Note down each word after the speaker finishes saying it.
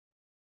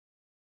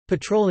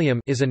Petroleum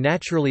is a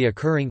naturally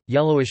occurring,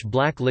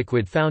 yellowish-black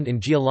liquid found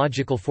in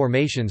geological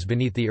formations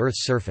beneath the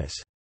Earth's surface.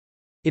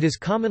 It is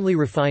commonly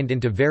refined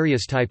into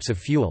various types of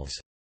fuels.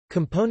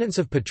 Components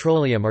of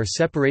petroleum are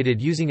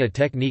separated using a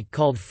technique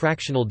called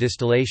fractional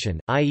distillation,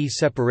 i.e.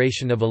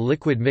 separation of a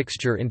liquid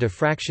mixture into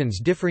fractions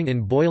differing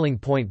in boiling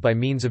point by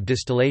means of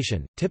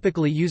distillation,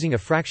 typically using a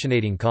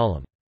fractionating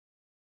column.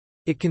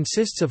 It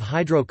consists of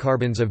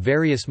hydrocarbons of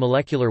various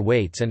molecular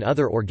weights and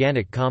other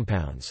organic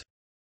compounds.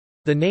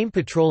 The name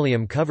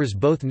petroleum covers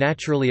both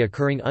naturally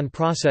occurring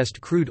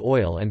unprocessed crude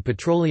oil and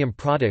petroleum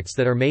products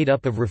that are made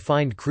up of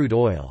refined crude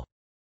oil.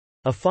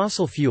 A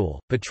fossil fuel,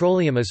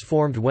 petroleum is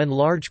formed when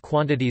large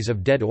quantities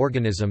of dead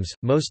organisms,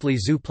 mostly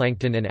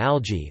zooplankton and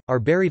algae, are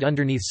buried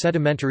underneath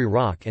sedimentary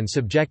rock and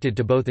subjected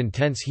to both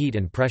intense heat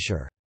and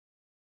pressure.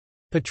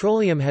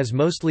 Petroleum has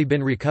mostly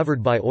been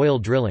recovered by oil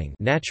drilling.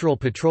 Natural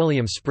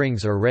petroleum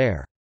springs are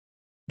rare.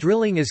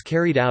 Drilling is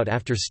carried out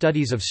after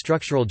studies of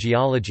structural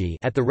geology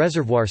at the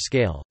reservoir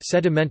scale,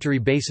 sedimentary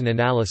basin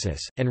analysis,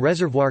 and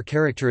reservoir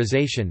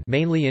characterization,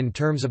 mainly in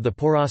terms of the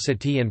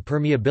porosity and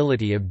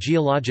permeability of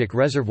geologic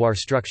reservoir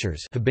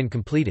structures, have been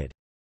completed.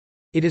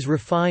 It is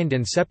refined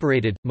and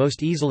separated,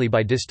 most easily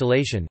by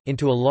distillation,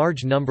 into a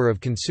large number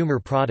of consumer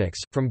products,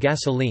 from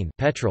gasoline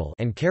petrol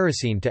and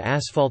kerosene to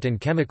asphalt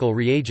and chemical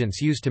reagents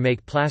used to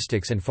make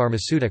plastics and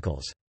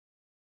pharmaceuticals.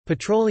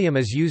 Petroleum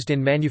is used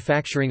in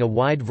manufacturing a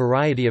wide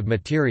variety of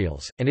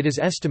materials, and it is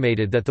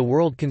estimated that the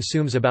world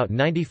consumes about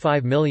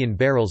 95 million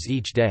barrels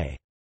each day.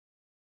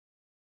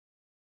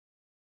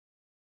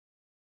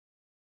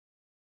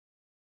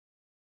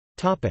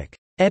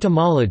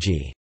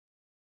 Etymology.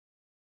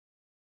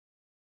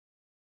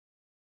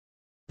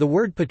 The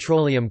word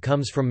petroleum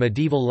comes from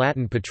medieval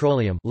Latin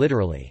petroleum,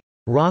 literally,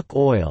 rock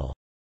oil,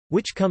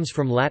 which comes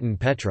from Latin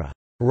petra,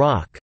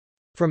 rock,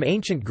 from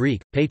ancient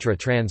Greek, petra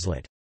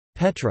translate,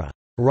 petra,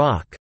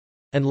 rock,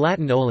 and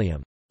Latin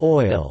oleum,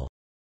 oil.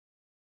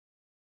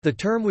 The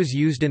term was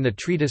used in the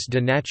treatise De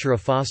Natura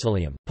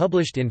Fossilium,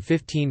 published in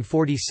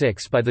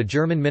 1546 by the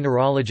German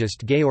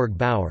mineralogist Georg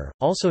Bauer,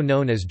 also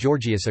known as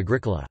Georgius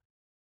Agricola.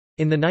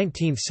 In the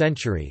 19th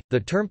century, the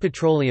term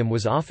petroleum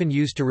was often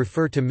used to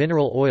refer to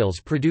mineral oils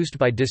produced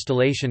by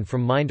distillation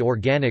from mined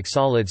organic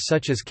solids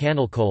such as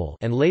cannel coal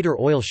and later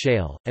oil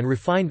shale, and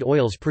refined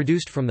oils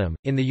produced from them.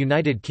 In the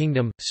United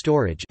Kingdom,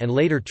 storage and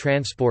later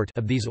transport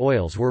of these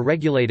oils were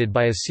regulated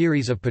by a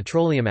series of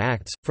Petroleum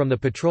Acts, from the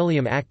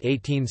Petroleum Act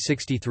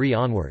 1863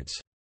 onwards.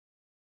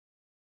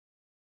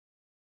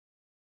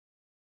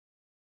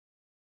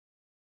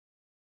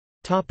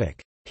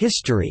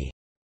 History.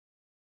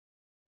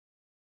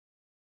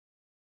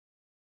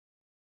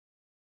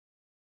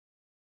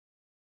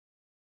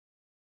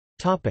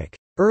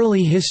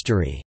 Early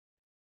history.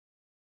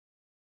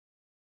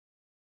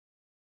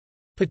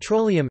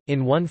 Petroleum,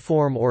 in one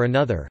form or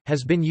another,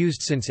 has been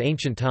used since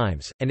ancient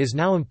times, and is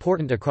now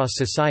important across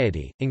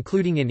society,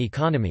 including in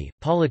economy,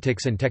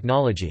 politics and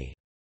technology.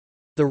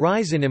 The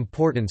rise in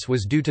importance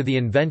was due to the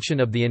invention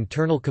of the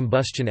internal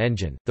combustion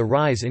engine, the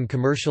rise in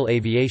commercial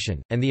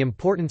aviation, and the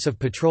importance of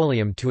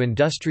petroleum to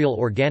industrial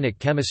organic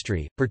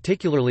chemistry,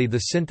 particularly the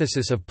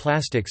synthesis of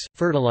plastics,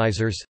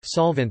 fertilizers,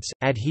 solvents,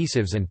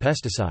 adhesives and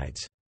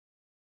pesticides.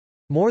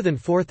 More than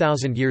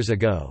 4,000 years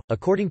ago,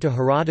 according to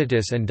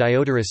Herodotus and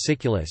Diodorus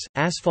Siculus,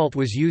 asphalt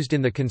was used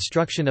in the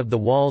construction of the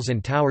walls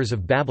and towers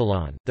of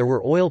Babylon. There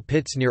were oil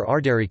pits near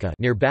Ardarica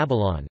near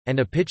Babylon, and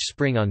a pitch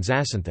spring on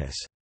Zacynthus.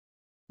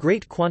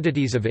 Great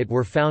quantities of it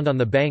were found on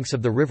the banks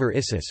of the river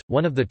Issus,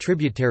 one of the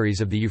tributaries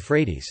of the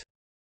Euphrates.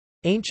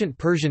 Ancient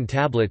Persian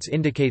tablets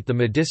indicate the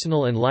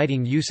medicinal and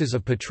lighting uses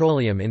of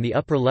petroleum in the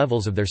upper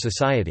levels of their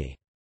society.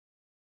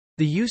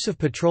 The use of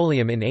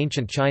petroleum in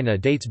ancient China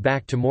dates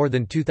back to more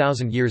than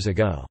 2,000 years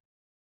ago.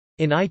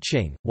 In I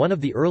Ching, one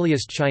of the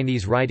earliest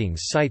Chinese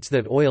writings cites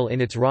that oil in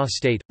its raw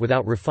state,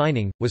 without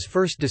refining, was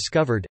first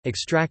discovered,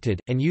 extracted,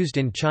 and used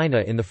in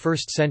China in the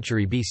 1st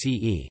century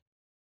BCE.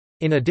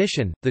 In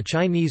addition, the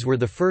Chinese were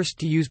the first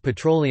to use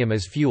petroleum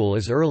as fuel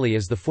as early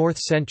as the 4th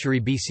century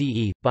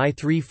BCE. By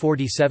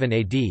 347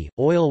 AD,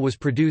 oil was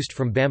produced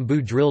from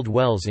bamboo-drilled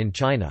wells in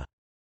China.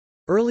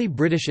 Early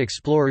British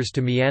explorers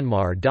to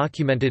Myanmar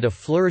documented a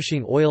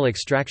flourishing oil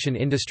extraction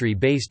industry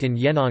based in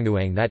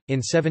Yenonguang that, in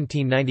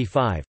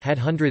 1795, had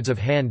hundreds of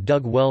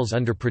hand-dug wells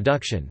under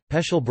production.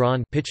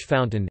 Pechelbron pitch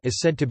fountain is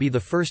said to be the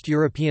first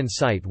European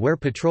site where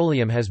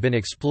petroleum has been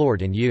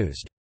explored and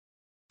used.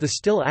 The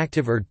still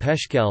active Erd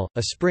Peshkel,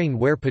 a spring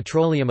where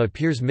petroleum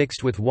appears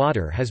mixed with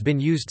water, has been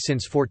used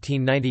since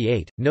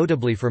 1498,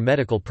 notably for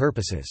medical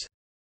purposes.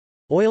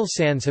 Oil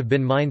sands have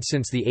been mined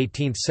since the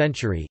 18th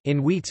century.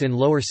 In Wheats in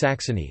Lower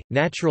Saxony,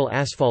 natural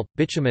asphalt,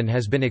 bitumen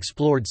has been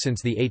explored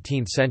since the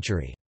 18th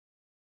century.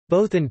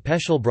 Both in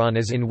Pechelbron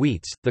as in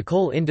Wheats, the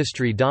coal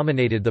industry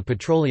dominated the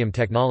petroleum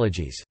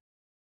technologies.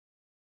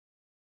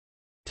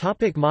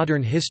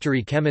 Modern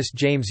history. Chemist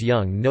James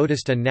Young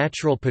noticed a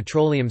natural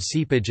petroleum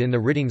seepage in the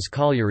Riddings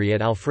colliery at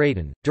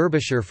Alfredon,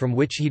 Derbyshire, from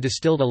which he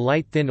distilled a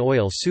light thin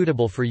oil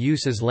suitable for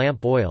use as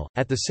lamp oil,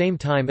 at the same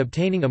time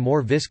obtaining a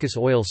more viscous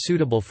oil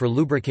suitable for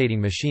lubricating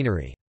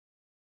machinery.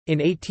 In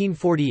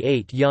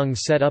 1848 Young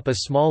set up a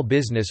small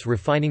business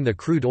refining the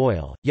crude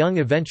oil. Young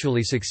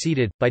eventually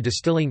succeeded, by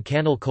distilling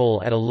cannel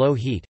coal at a low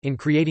heat, in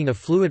creating a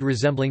fluid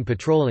resembling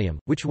petroleum,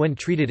 which when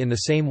treated in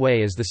the same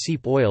way as the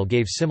seep oil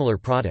gave similar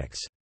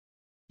products.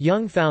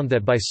 Young found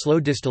that by slow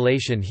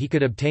distillation he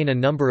could obtain a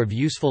number of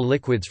useful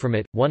liquids from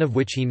it, one of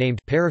which he named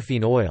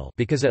paraffin oil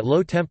because at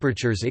low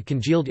temperatures it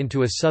congealed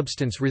into a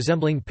substance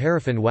resembling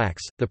paraffin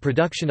wax. The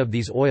production of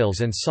these oils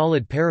and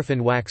solid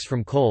paraffin wax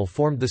from coal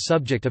formed the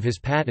subject of his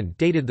patent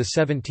dated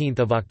 17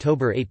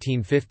 October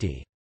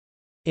 1850.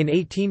 In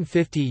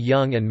 1850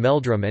 Young and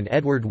Meldrum and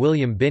Edward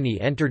William Binney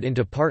entered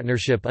into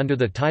partnership under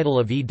the title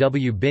of E.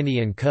 W.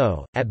 Binney &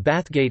 Co., at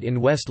Bathgate in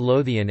West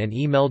Lothian and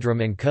E.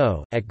 Meldrum &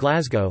 Co., at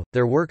Glasgow.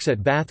 Their works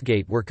at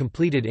Bathgate were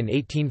completed in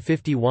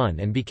 1851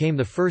 and became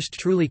the first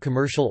truly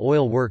commercial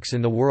oil works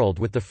in the world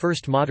with the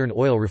first modern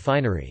oil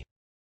refinery.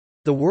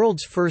 The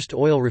world's first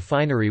oil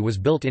refinery was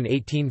built in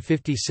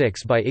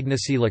 1856 by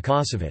Ignacy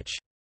Łukasiewicz.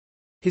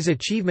 His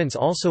achievements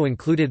also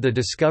included the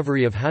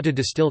discovery of how to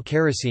distill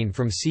kerosene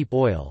from seep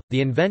oil,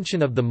 the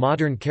invention of the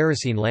modern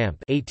kerosene lamp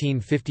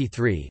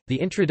 1853, the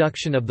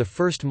introduction of the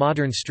first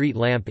modern street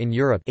lamp in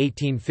Europe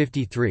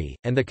 1853,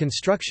 and the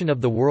construction of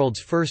the world's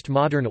first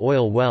modern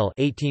oil well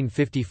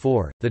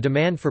 1854. The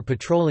demand for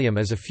petroleum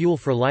as a fuel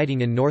for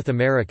lighting in North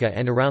America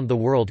and around the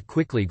world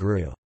quickly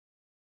grew.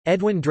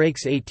 Edwin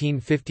Drake's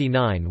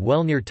 1859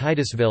 well near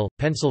Titusville,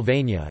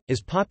 Pennsylvania,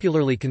 is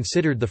popularly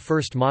considered the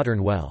first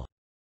modern well.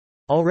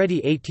 Already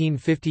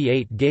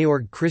 1858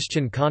 Georg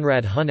Christian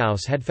Conrad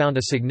Hunhaus had found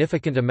a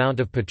significant amount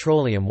of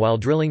petroleum while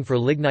drilling for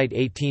lignite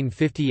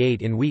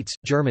 1858 in Wietz,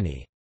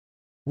 Germany.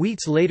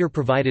 Wietz later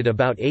provided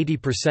about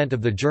 80%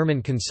 of the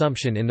German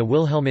consumption in the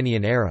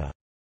Wilhelminian era.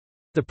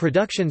 The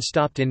production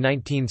stopped in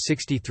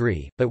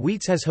 1963, but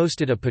Wietz has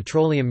hosted a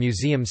petroleum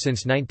museum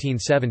since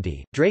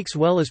 1970. Drake's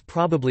well is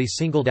probably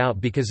singled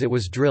out because it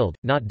was drilled,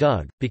 not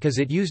dug, because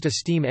it used a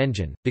steam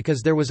engine,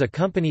 because there was a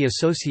company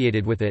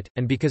associated with it,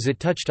 and because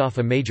it touched off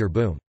a major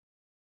boom.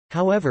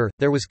 However,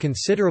 there was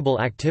considerable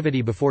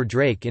activity before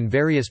Drake in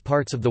various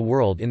parts of the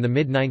world in the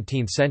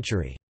mid-19th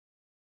century.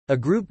 A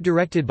group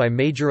directed by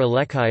Major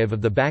Alekseyev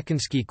of the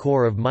Bakinsky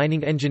Corps of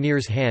Mining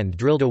Engineers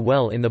hand-drilled a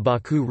well in the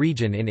Baku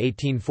region in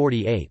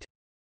 1848.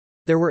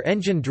 There were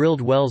engine-drilled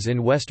wells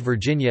in West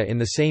Virginia in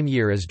the same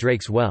year as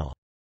Drake's well.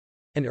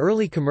 An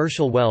early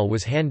commercial well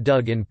was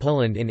hand-dug in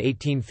Poland in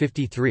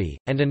 1853,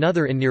 and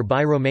another in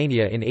nearby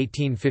Romania in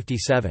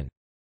 1857.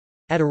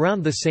 At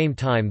around the same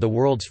time the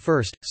world's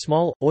first,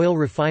 small, oil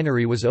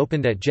refinery was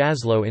opened at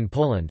Jaslo in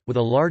Poland, with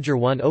a larger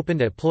one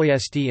opened at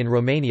Ploiesti in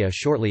Romania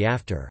shortly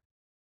after.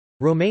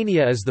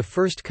 Romania is the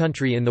first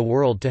country in the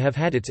world to have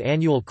had its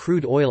annual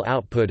crude oil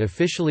output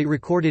officially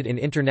recorded in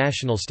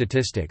international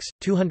statistics,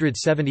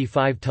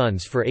 275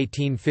 tons for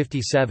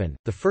 1857.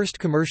 The first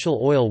commercial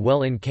oil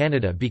well in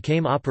Canada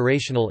became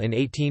operational in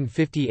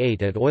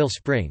 1858 at Oil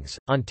Springs,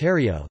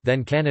 Ontario,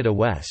 then Canada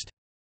West.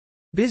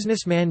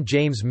 Businessman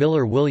James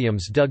Miller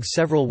Williams dug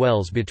several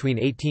wells between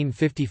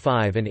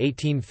 1855 and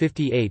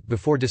 1858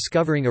 before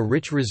discovering a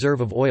rich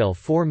reserve of oil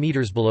 4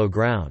 meters below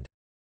ground.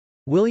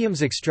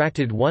 Williams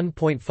extracted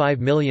 1.5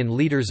 million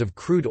liters of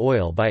crude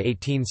oil by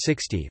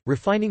 1860,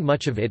 refining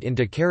much of it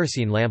into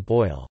kerosene lamp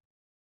oil.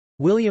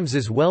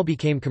 Williams's well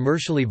became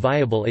commercially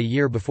viable a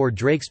year before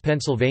Drake's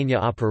Pennsylvania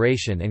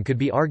operation and could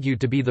be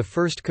argued to be the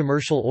first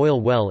commercial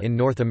oil well in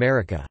North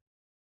America.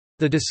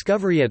 The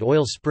discovery at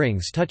Oil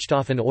Springs touched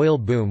off an oil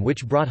boom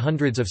which brought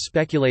hundreds of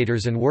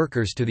speculators and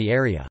workers to the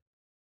area.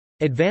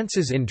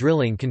 Advances in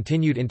drilling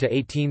continued into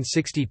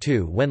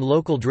 1862 when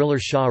local driller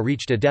Shaw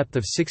reached a depth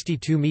of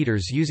 62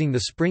 meters using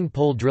the spring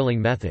pole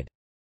drilling method.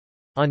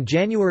 On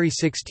January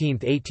 16,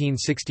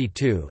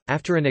 1862,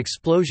 after an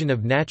explosion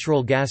of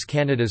natural gas,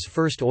 Canada's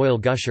first oil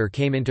gusher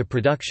came into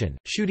production,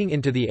 shooting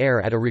into the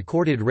air at a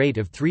recorded rate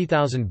of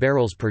 3,000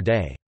 barrels per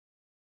day.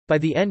 By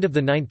the end of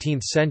the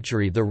 19th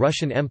century the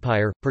Russian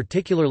Empire,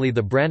 particularly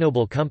the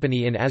Branobel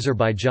Company in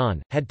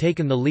Azerbaijan, had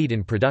taken the lead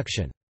in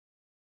production.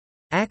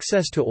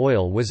 Access to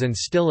oil was and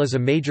still is a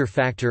major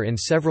factor in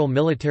several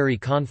military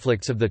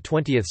conflicts of the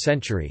 20th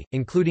century,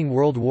 including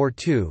World War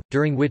II,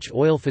 during which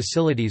oil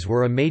facilities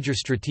were a major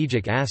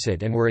strategic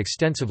asset and were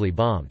extensively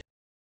bombed.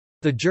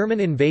 The German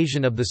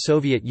invasion of the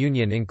Soviet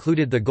Union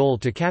included the goal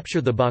to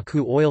capture the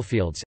Baku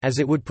oilfields, as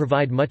it would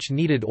provide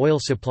much-needed oil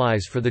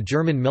supplies for the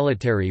German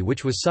military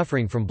which was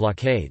suffering from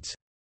blockades.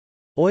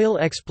 Oil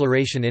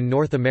exploration in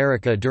North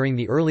America during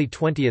the early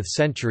 20th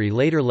century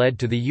later led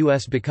to the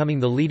U.S. becoming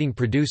the leading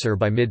producer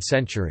by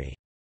mid-century.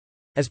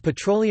 As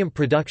petroleum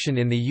production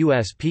in the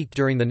U.S. peaked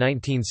during the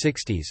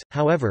 1960s,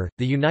 however,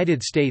 the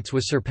United States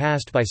was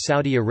surpassed by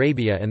Saudi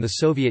Arabia and the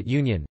Soviet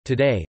Union.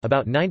 Today,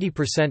 about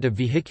 90% of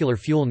vehicular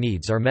fuel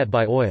needs are met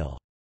by oil.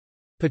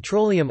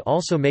 Petroleum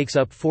also makes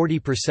up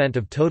 40%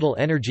 of total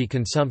energy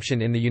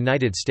consumption in the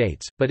United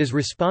States, but is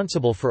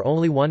responsible for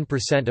only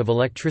 1% of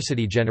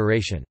electricity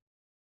generation.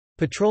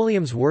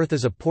 Petroleum's worth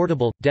as a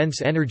portable,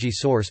 dense energy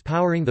source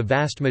powering the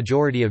vast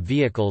majority of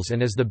vehicles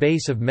and as the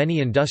base of many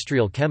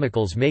industrial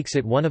chemicals makes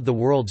it one of the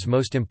world's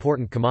most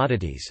important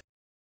commodities.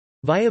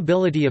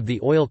 Viability of the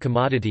oil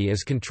commodity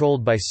is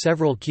controlled by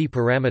several key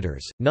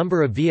parameters: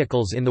 number of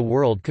vehicles in the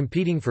world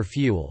competing for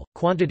fuel,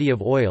 quantity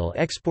of oil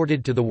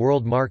exported to the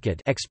world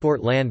market,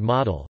 export land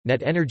model,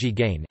 net energy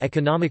gain,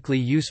 economically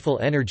useful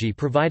energy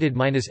provided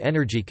minus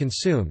energy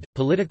consumed,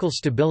 political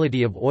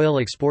stability of oil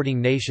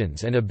exporting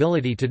nations and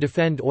ability to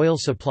defend oil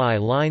supply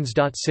lines.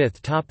 Sith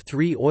top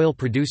 3 oil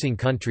producing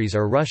countries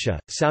are Russia,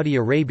 Saudi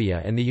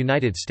Arabia and the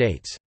United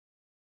States.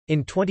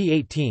 In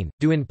 2018,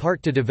 due in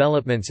part to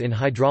developments in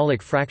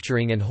hydraulic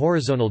fracturing and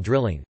horizontal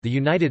drilling, the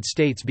United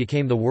States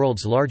became the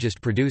world's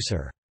largest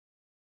producer.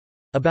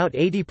 About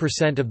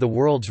 80% of the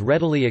world's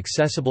readily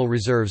accessible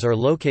reserves are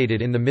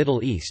located in the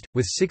Middle East,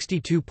 with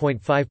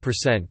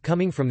 62.5%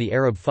 coming from the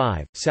Arab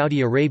Five,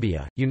 Saudi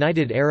Arabia,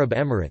 United Arab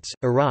Emirates,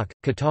 Iraq,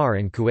 Qatar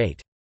and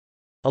Kuwait.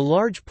 A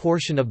large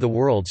portion of the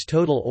world's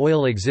total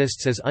oil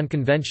exists as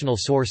unconventional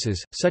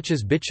sources, such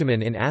as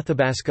bitumen in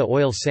Athabasca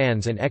oil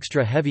sands and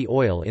extra heavy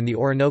oil in the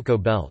Orinoco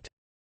Belt.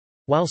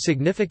 While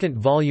significant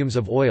volumes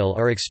of oil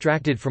are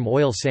extracted from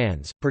oil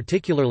sands,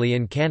 particularly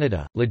in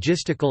Canada,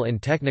 logistical and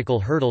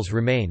technical hurdles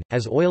remain,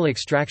 as oil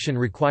extraction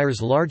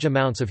requires large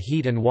amounts of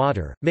heat and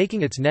water,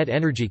 making its net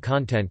energy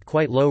content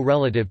quite low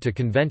relative to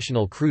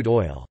conventional crude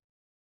oil.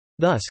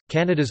 Thus,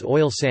 Canada's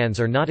oil sands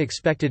are not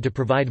expected to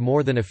provide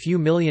more than a few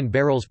million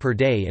barrels per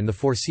day in the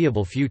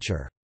foreseeable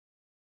future.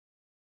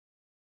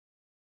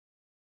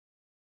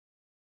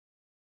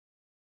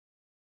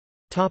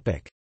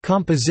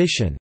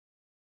 Composition.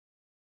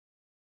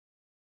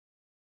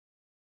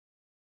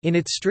 In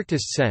its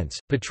strictest sense,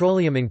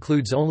 petroleum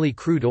includes only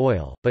crude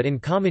oil, but in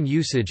common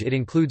usage it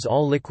includes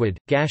all liquid,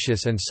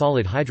 gaseous and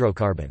solid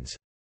hydrocarbons.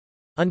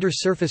 Under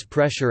surface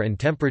pressure and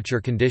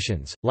temperature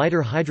conditions,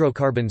 lighter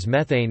hydrocarbons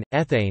methane,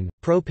 ethane,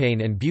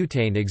 propane and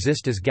butane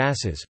exist as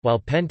gases, while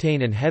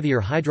pentane and heavier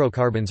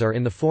hydrocarbons are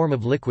in the form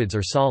of liquids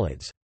or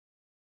solids.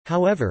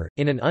 However,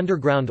 in an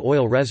underground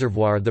oil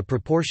reservoir the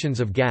proportions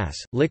of gas,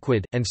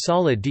 liquid, and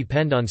solid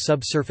depend on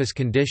subsurface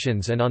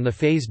conditions and on the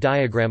phase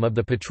diagram of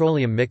the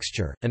petroleum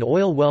mixture. An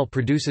oil well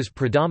produces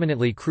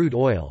predominantly crude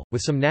oil,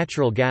 with some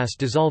natural gas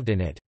dissolved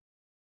in it.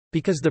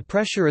 Because the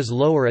pressure is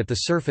lower at the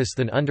surface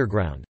than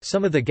underground,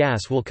 some of the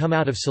gas will come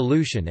out of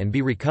solution and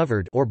be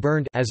recovered or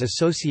burned as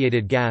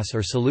associated gas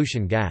or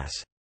solution gas.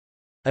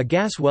 A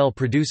gas well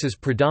produces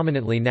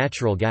predominantly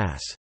natural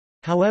gas.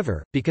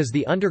 However, because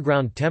the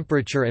underground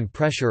temperature and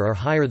pressure are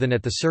higher than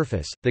at the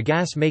surface, the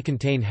gas may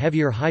contain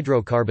heavier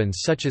hydrocarbons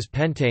such as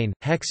pentane,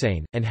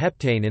 hexane, and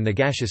heptane in the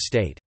gaseous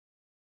state.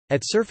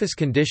 At surface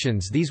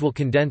conditions these will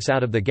condense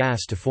out of the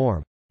gas to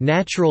form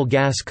natural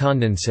gas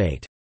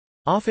condensate,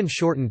 often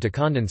shortened to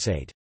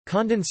condensate.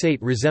 Condensate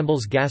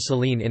resembles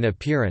gasoline in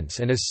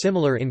appearance and is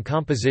similar in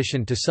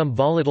composition to some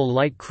volatile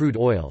light crude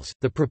oils.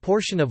 The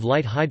proportion of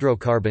light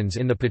hydrocarbons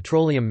in the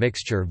petroleum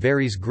mixture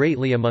varies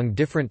greatly among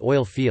different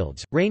oil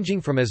fields, ranging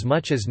from as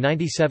much as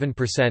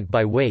 97%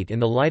 by weight in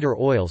the lighter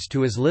oils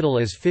to as little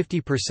as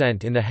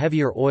 50% in the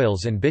heavier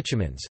oils and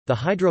bitumens. The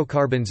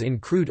hydrocarbons in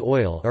crude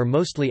oil are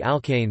mostly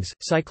alkanes,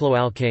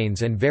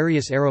 cycloalkanes, and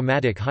various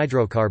aromatic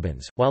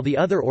hydrocarbons, while the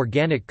other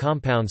organic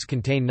compounds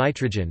contain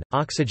nitrogen,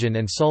 oxygen,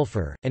 and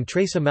sulfur, and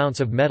trace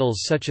amounts of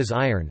metals such as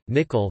iron,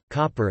 nickel,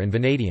 copper and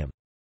vanadium.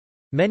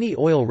 Many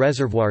oil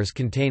reservoirs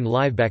contain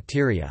live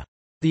bacteria.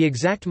 The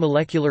exact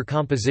molecular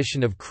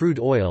composition of crude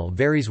oil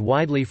varies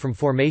widely from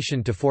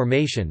formation to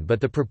formation,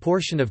 but the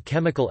proportion of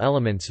chemical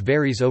elements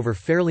varies over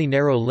fairly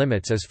narrow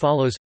limits as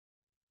follows.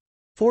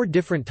 4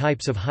 different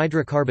types of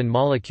hydrocarbon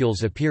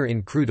molecules appear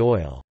in crude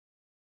oil.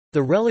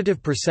 The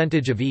relative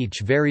percentage of each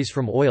varies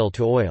from oil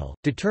to oil,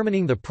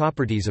 determining the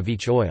properties of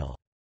each oil.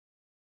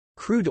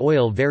 Crude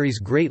oil varies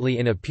greatly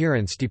in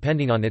appearance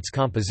depending on its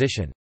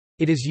composition.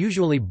 It is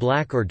usually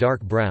black or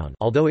dark brown,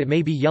 although it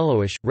may be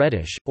yellowish,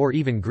 reddish, or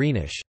even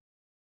greenish.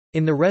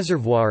 In the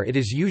reservoir it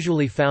is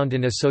usually found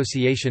in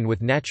association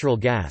with natural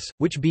gas,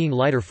 which being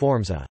lighter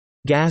forms a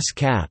gas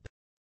cap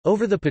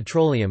over the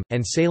petroleum,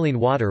 and saline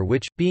water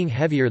which, being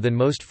heavier than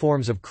most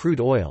forms of crude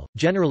oil,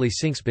 generally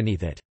sinks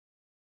beneath it.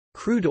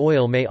 Crude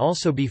oil may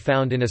also be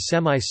found in a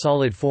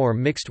semi-solid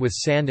form mixed with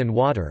sand and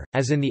water,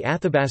 as in the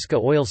Athabasca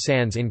oil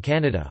sands in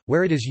Canada,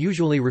 where it is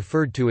usually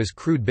referred to as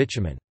crude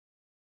bitumen.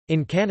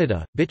 In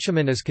Canada,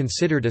 bitumen is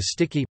considered a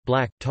sticky,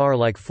 black,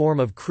 tar-like form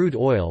of crude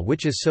oil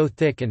which is so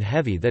thick and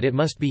heavy that it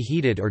must be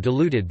heated or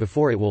diluted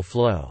before it will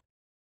flow.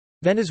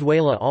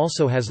 Venezuela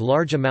also has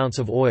large amounts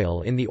of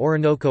oil in the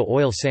Orinoco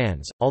oil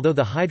sands, although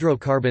the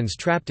hydrocarbons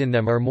trapped in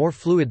them are more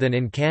fluid than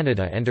in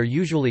Canada and are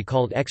usually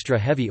called extra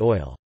heavy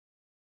oil.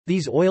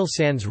 These oil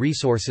sands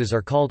resources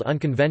are called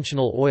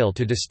unconventional oil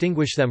to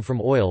distinguish them from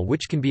oil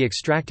which can be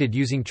extracted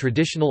using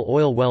traditional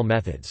oil well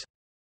methods.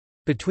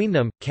 Between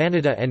them,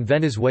 Canada and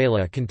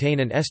Venezuela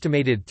contain an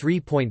estimated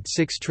 3.6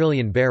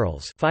 trillion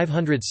barrels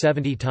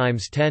 570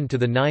 times 10 to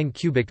the 9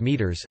 cubic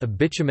meters of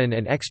bitumen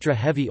and extra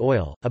heavy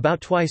oil,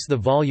 about twice the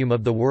volume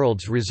of the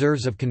world's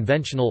reserves of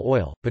conventional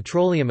oil.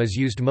 Petroleum is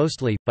used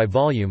mostly, by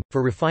volume,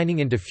 for refining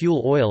into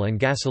fuel oil and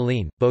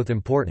gasoline, both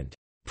important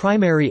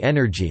primary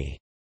energy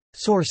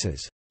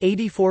sources.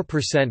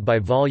 84% by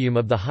volume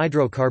of the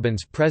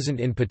hydrocarbons present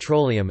in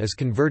petroleum is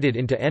converted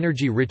into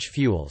energy-rich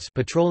fuels,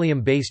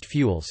 petroleum-based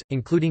fuels,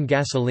 including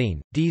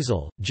gasoline,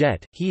 diesel,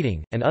 jet,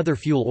 heating, and other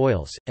fuel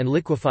oils, and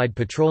liquefied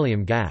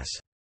petroleum gas.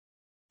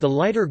 The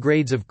lighter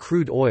grades of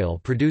crude oil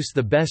produce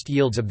the best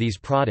yields of these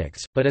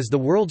products, but as the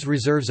world's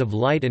reserves of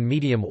light and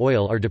medium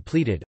oil are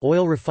depleted,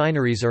 oil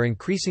refineries are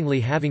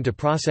increasingly having to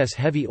process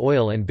heavy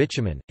oil and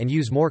bitumen, and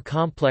use more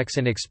complex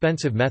and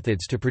expensive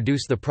methods to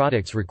produce the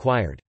products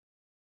required.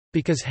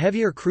 Because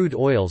heavier crude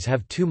oils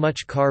have too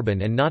much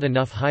carbon and not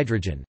enough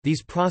hydrogen,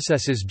 these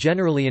processes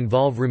generally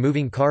involve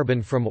removing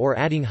carbon from or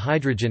adding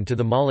hydrogen to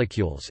the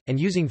molecules, and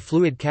using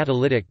fluid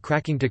catalytic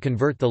cracking to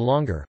convert the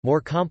longer, more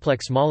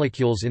complex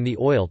molecules in the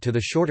oil to the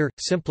shorter,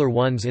 simpler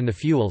ones in the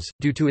fuels.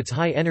 Due to its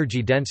high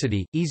energy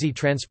density, easy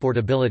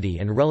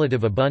transportability, and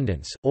relative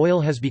abundance, oil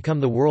has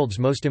become the world's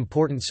most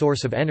important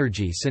source of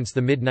energy since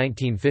the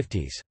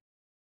mid-1950s.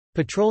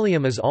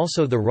 Petroleum is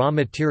also the raw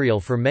material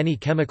for many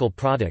chemical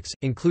products,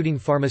 including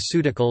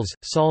pharmaceuticals,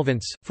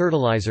 solvents,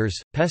 fertilizers,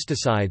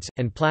 pesticides,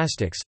 and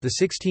plastics. The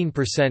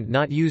 16%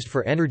 not used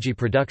for energy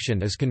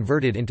production is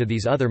converted into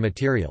these other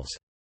materials.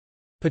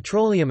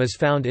 Petroleum is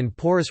found in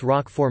porous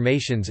rock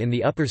formations in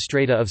the upper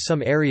strata of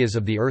some areas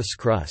of the Earth's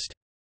crust.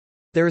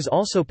 There is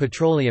also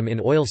petroleum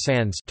in oil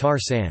sands, tar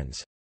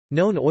sands.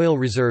 Known oil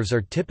reserves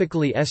are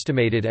typically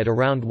estimated at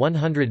around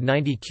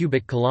 190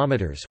 cubic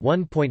kilometers,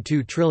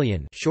 1.2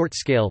 trillion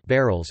short-scale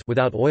barrels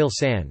without oil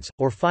sands,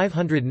 or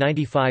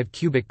 595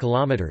 cubic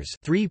kilometers,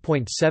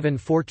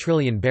 3.74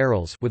 trillion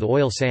barrels with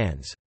oil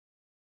sands.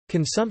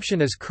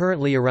 Consumption is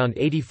currently around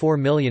 84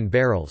 million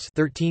barrels,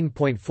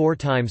 13.4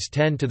 times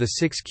 10 to the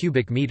 6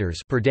 cubic meters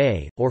per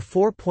day, or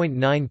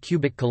 4.9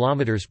 cubic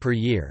kilometers per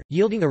year,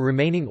 yielding a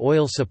remaining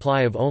oil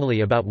supply of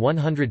only about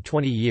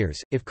 120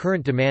 years if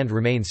current demand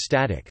remains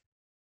static.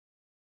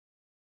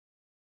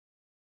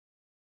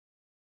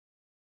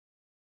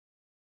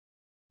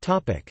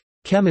 Topic: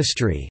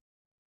 Chemistry.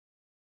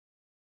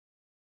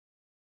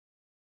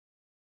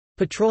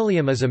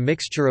 Petroleum is a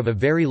mixture of a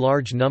very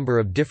large number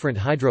of different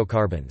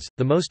hydrocarbons.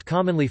 The most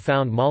commonly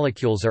found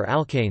molecules are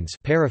alkanes,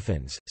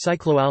 paraffins,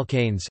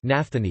 cycloalkanes,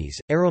 naphthanes,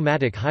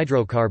 aromatic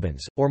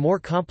hydrocarbons, or more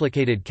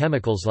complicated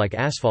chemicals like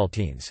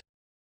asphaltenes.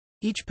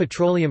 Each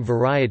petroleum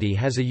variety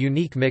has a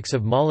unique mix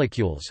of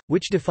molecules,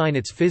 which define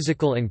its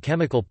physical and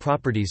chemical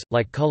properties,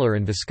 like color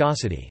and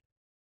viscosity.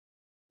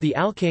 The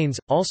alkanes,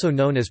 also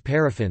known as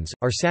paraffins,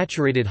 are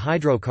saturated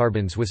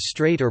hydrocarbons with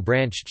straight or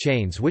branched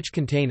chains which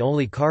contain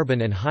only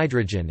carbon and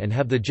hydrogen and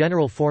have the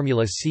general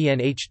formula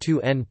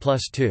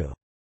CnH2n+2.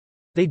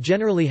 They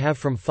generally have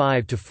from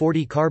 5 to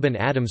 40 carbon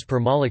atoms per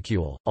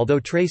molecule, although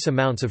trace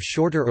amounts of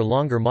shorter or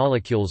longer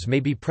molecules may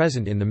be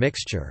present in the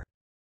mixture.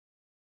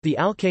 The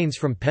alkanes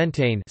from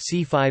pentane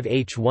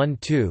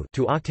C5H12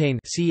 to octane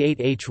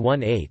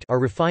C8H18 are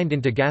refined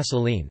into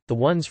gasoline, the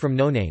ones from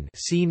nonane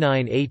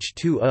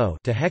C9H20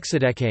 to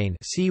hexadecane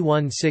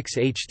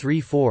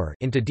C16H34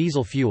 into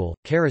diesel fuel,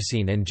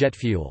 kerosene and jet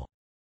fuel.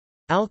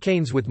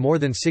 Alkanes with more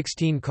than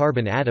 16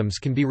 carbon atoms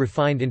can be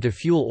refined into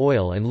fuel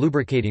oil and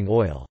lubricating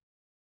oil.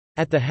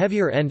 At the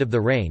heavier end of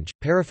the range,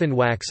 paraffin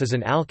wax is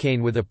an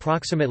alkane with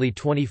approximately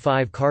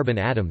 25 carbon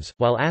atoms,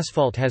 while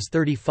asphalt has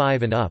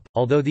 35 and up,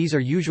 although these are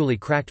usually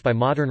cracked by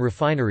modern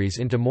refineries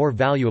into more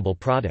valuable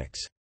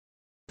products.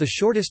 The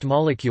shortest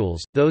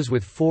molecules, those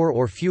with 4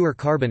 or fewer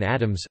carbon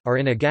atoms, are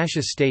in a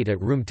gaseous state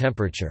at room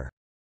temperature.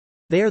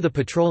 They are the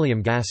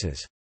petroleum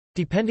gases.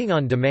 Depending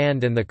on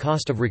demand and the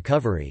cost of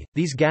recovery,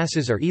 these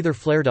gases are either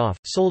flared off,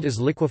 sold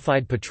as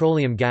liquefied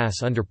petroleum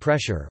gas under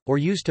pressure, or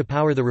used to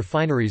power the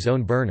refinery's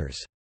own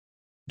burners.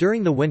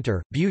 During the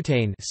winter,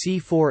 butane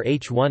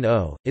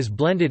C4H10 is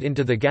blended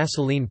into the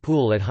gasoline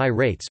pool at high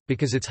rates,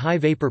 because its high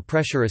vapor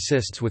pressure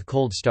assists with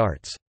cold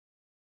starts.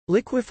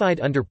 Liquefied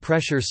under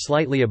pressure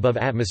slightly above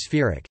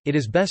atmospheric, it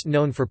is best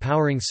known for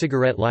powering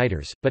cigarette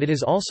lighters, but it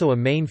is also a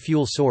main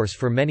fuel source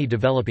for many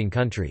developing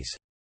countries.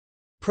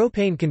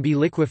 Propane can be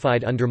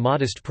liquefied under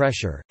modest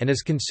pressure, and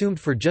is consumed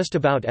for just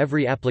about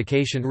every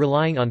application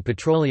relying on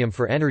petroleum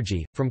for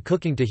energy, from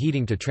cooking to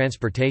heating to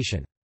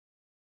transportation.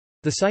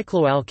 The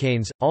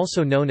cycloalkanes,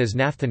 also known as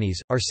naphthanes,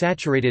 are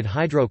saturated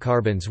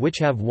hydrocarbons which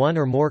have one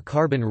or more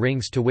carbon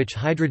rings to which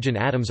hydrogen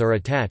atoms are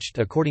attached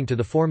according to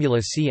the formula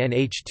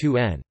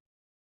CnH2n.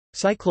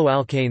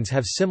 Cycloalkanes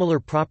have similar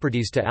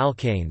properties to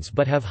alkanes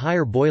but have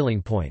higher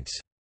boiling points.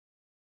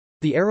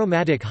 The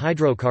aromatic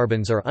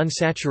hydrocarbons are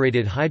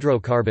unsaturated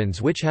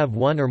hydrocarbons which have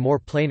one or more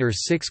planar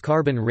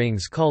 6-carbon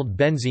rings called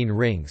benzene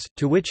rings,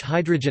 to which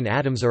hydrogen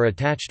atoms are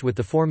attached with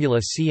the formula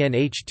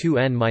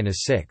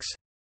CnH2n-6.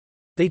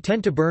 They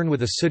tend to burn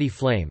with a sooty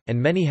flame, and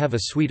many have a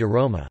sweet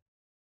aroma.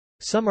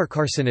 Some are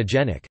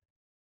carcinogenic.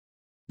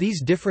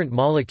 These different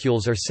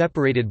molecules are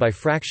separated by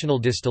fractional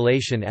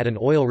distillation at an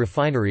oil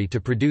refinery to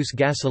produce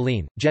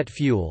gasoline, jet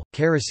fuel,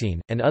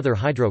 kerosene, and other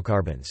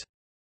hydrocarbons.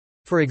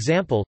 For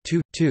example,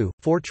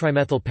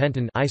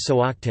 2,2,4-trimethylpentane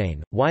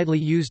isooctane, widely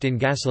used in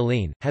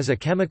gasoline, has a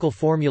chemical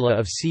formula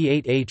of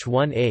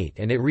C8H18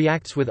 and it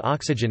reacts with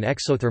oxygen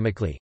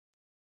exothermically.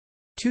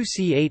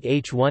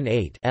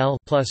 2C8H18 L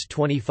plus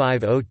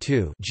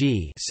 25O2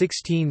 G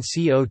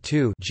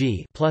 16CO2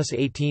 G plus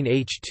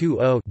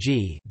 18H2O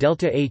G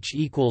delta H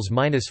equals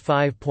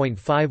 -5.51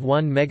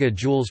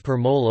 megajoules per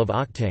mole of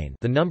octane.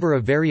 The number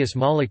of various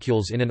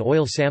molecules in an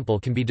oil sample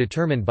can be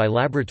determined by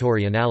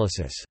laboratory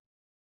analysis.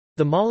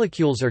 The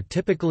molecules are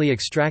typically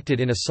extracted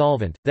in a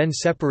solvent, then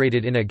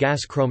separated in a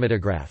gas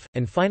chromatograph,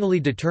 and finally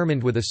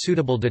determined with a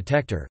suitable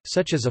detector,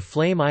 such as a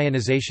flame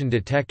ionization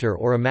detector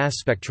or a mass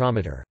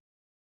spectrometer.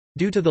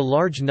 Due to the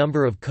large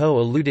number of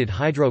co-eluted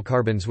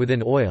hydrocarbons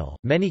within oil,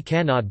 many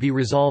cannot be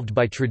resolved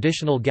by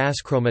traditional gas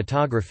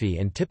chromatography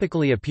and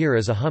typically appear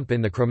as a hump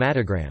in the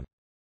chromatogram.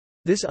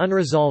 This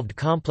unresolved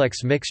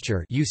complex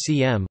mixture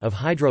 (UCM) of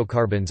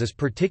hydrocarbons is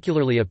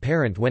particularly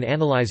apparent when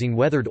analyzing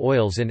weathered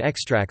oils and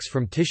extracts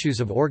from tissues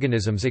of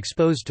organisms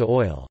exposed to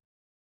oil.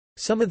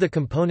 Some of the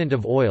component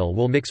of oil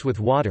will mix with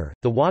water,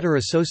 the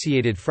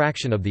water-associated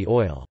fraction of the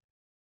oil.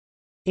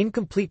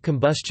 Incomplete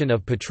combustion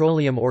of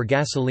petroleum or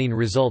gasoline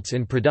results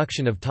in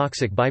production of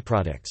toxic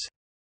byproducts.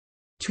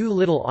 Too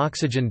little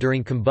oxygen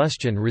during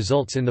combustion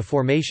results in the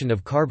formation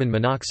of carbon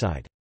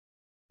monoxide.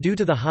 Due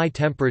to the high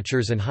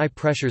temperatures and high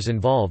pressures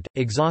involved,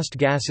 exhaust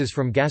gases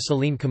from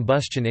gasoline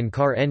combustion in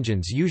car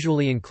engines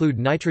usually include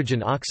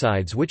nitrogen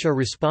oxides, which are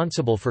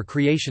responsible for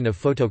creation of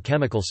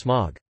photochemical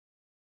smog.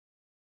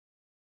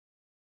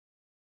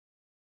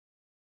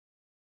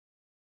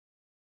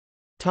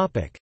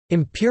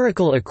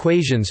 Empirical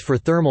equations for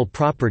thermal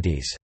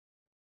properties.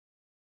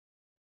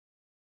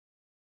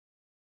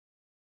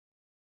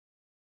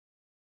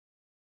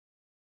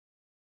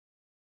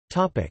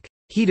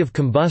 Heat of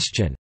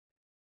combustion.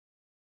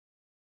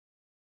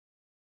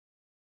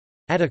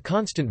 At a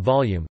constant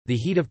volume, the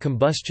heat of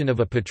combustion of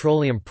a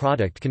petroleum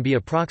product can be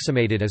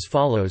approximated as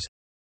follows: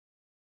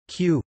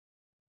 Q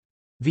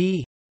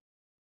V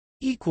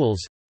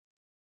equals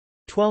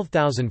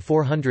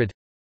 12,400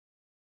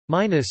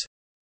 minus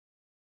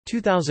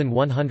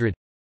 2,100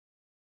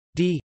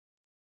 d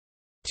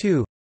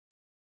 2.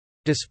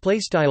 Display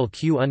style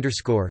Q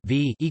underscore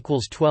V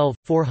equals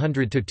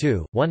 12,400 to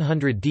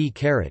 2,100 d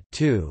caret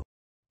 2,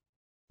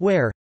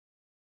 where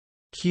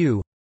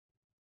Q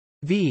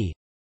V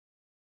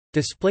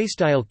display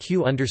style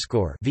Q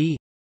underscore V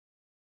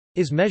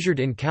is measured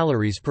in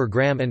calories per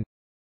gram and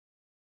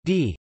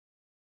d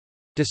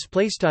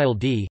display style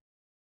d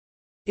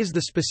is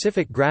the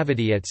specific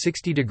gravity at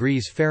 60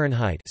 degrees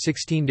Fahrenheit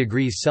 16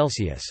 degrees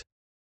Celsius.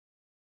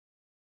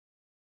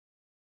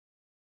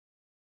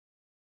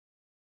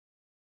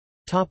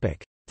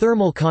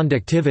 Thermal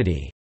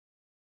conductivity.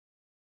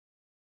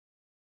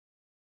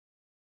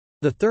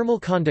 The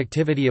thermal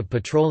conductivity of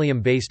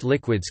petroleum-based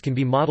liquids can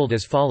be modeled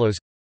as follows: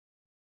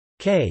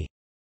 K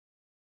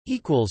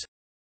equals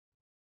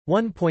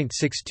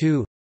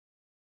 1.62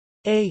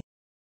 A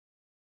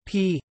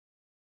P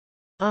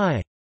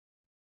I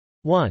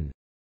 1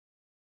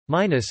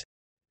 minus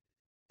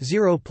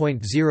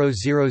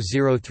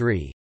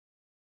 0.0003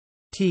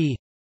 T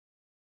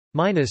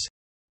minus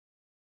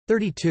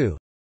 32.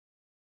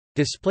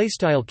 Display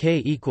style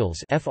K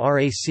equals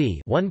frac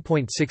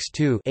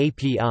 1.62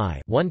 API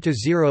 1 to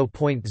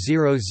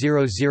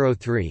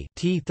 0.0003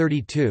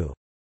 T32,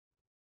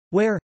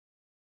 where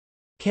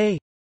K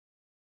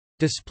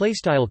display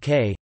style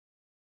K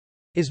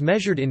is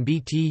measured in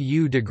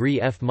BTU degree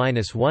F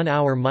minus 1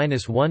 hour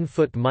minus 1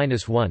 foot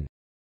minus 1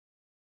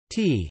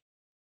 T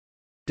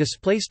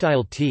display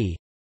style T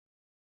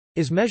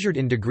is measured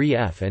in degree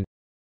F, and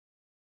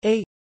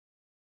A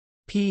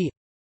P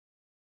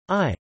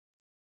I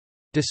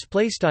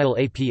display style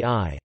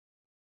API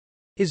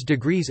is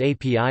degrees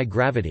API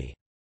gravity.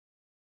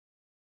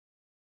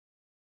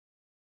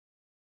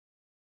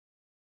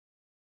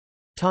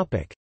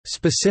 Topic: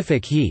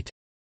 Specific heat.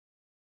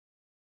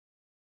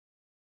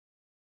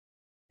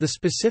 The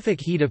specific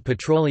heat of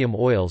petroleum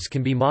oils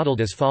can be modeled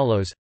as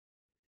follows: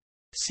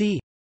 C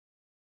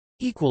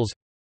equals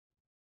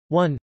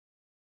 1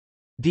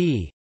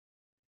 d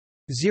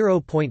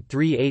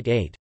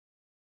 0.388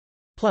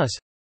 plus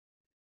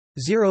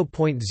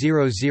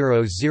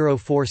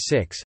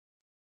 0.00046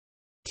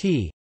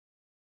 T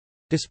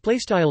display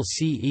style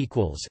C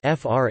equals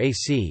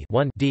frac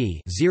 1 d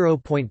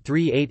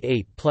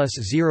 0.388 plus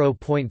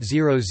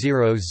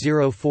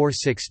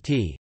 0.00046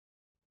 T,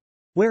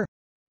 where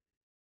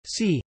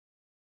C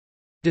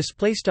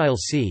display style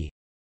C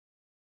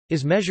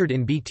is measured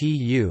in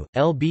BTU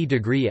lb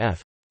degree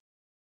F.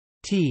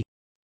 T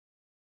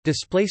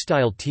display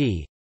style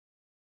T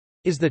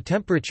is the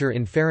temperature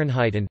in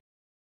Fahrenheit, and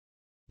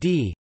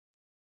d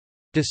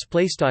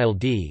display style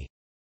d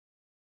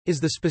is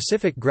the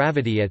specific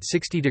gravity at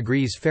 60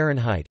 degrees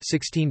Fahrenheit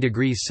 16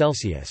 degrees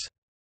Celsius.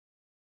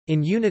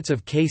 In units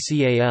of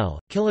kcal,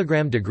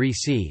 kilogram degree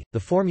C, the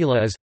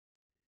formula is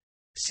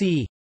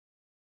C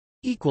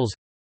equals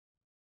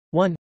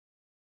 1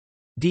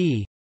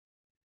 d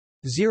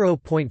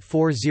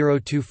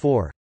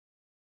 0.4024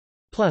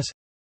 plus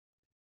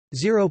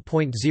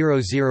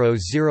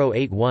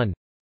 0.00081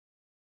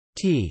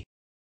 T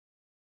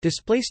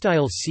Display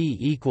style C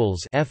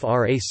equals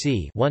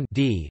frac 1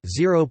 d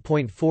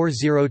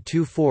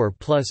 0.4024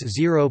 plus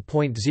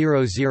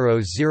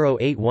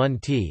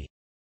 0.000881 T,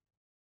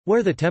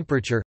 where the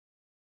temperature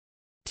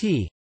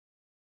T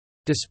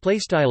display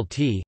style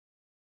T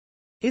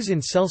is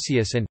in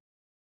Celsius and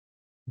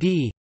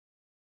d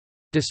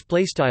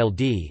display style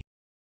d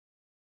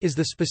is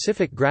the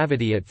specific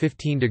gravity at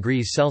 15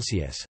 degrees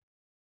Celsius.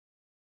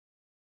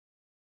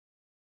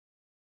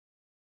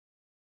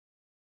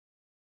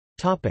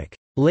 Topic: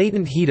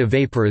 Latent heat of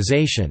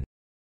vaporization.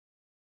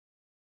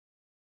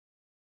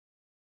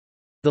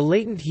 The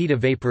latent heat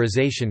of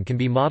vaporization can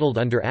be modeled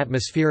under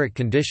atmospheric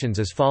conditions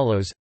as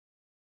follows: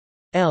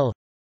 L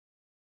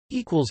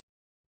equals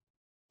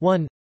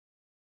 1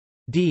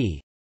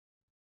 d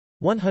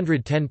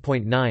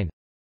 110.9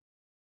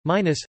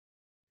 minus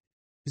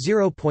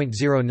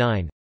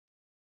 0.09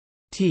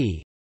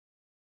 T.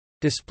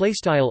 Display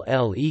style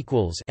L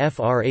equals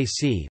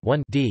frac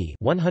 1 d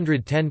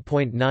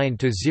 110.9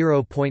 to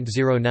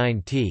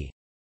 0.09 T,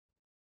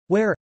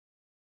 where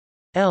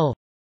L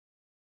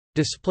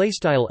display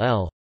style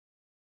L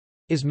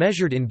is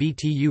measured in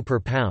BTU per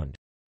pound.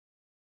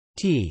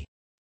 T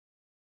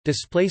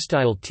display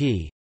style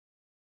T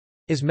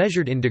is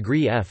measured in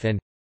degree F, and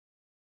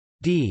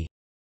d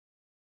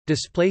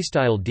display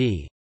style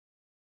d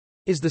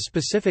is the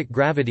specific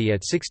gravity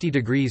at 60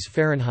 degrees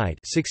Fahrenheit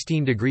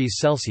 16 degrees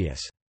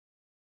Celsius.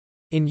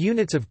 In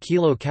units of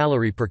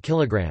kilocalorie per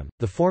kilogram,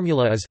 the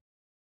formula is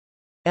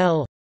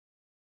L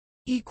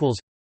equals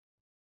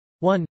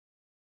 1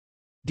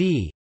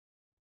 d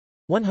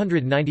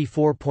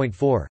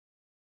 194.4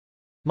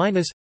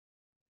 minus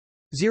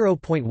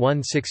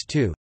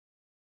 0.162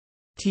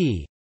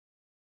 T.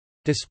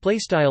 Display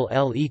style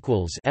L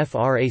equals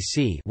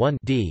frac 1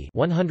 d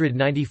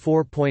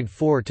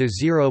 194.4 to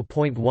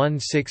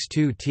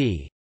 0.162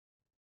 T,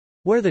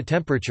 where the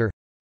temperature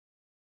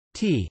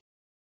T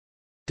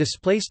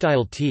display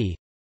style T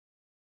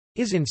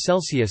is in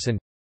Celsius and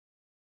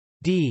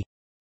d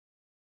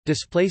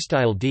display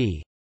style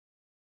d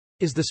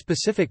is the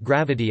specific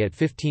gravity at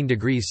 15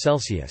 degrees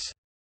Celsius.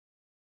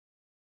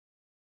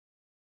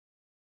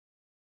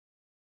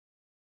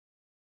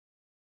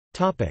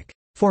 Topic: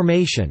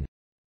 Formation.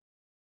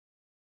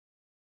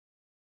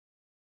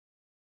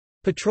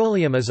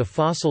 Petroleum is a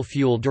fossil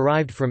fuel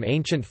derived from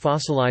ancient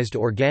fossilized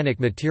organic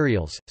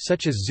materials,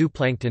 such as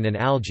zooplankton and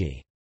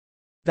algae.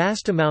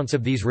 Vast amounts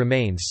of these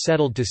remains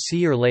settled to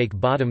sea or lake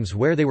bottoms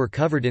where they were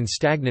covered in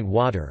stagnant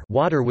water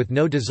with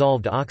no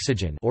dissolved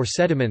oxygen, or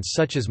sediments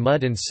such as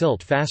mud and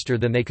silt faster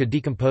than they could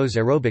decompose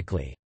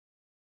aerobically.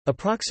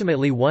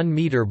 Approximately 1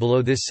 meter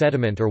below this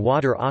sediment or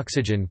water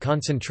oxygen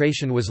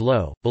concentration was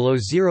low, below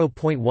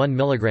 0.1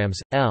 mg,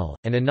 L,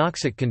 and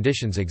anoxic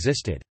conditions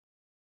existed.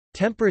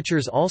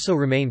 Temperatures also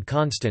remained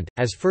constant,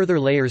 as further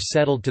layers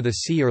settled to the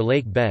sea or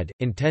lake bed,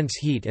 intense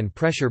heat and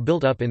pressure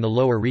built up in the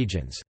lower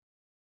regions.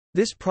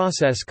 This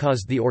process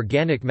caused the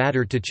organic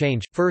matter to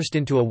change, first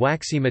into a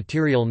waxy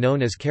material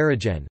known as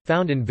kerogen,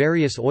 found in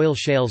various oil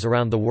shales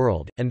around the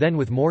world, and then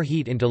with more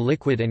heat into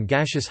liquid and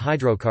gaseous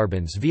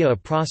hydrocarbons via a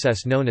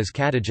process known as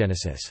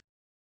catagenesis.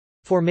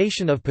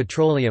 Formation of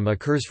petroleum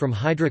occurs from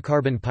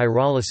hydrocarbon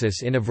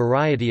pyrolysis in a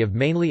variety of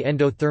mainly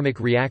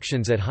endothermic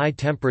reactions at high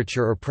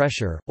temperature or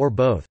pressure, or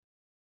both.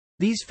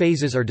 These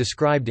phases are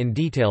described in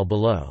detail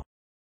below.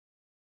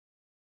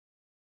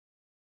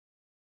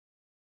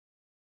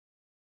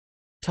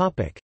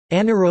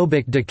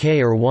 Anaerobic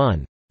decay or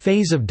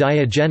phase of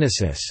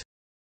diagenesis.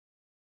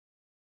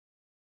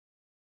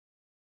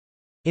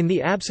 In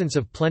the absence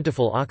of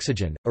plentiful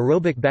oxygen,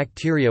 aerobic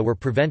bacteria were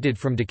prevented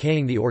from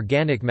decaying the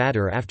organic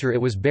matter after it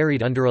was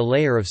buried under a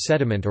layer of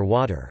sediment or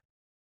water.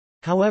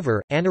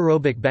 However,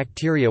 anaerobic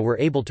bacteria were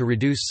able to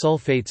reduce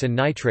sulfates and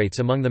nitrates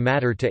among the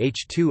matter to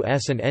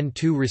H2S and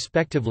N2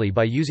 respectively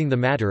by using the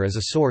matter as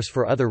a source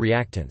for other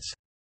reactants.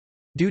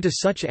 Due to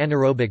such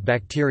anaerobic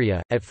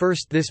bacteria, at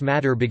first this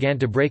matter began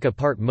to break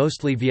apart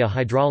mostly via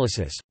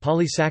hydrolysis.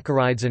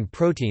 Polysaccharides and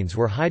proteins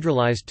were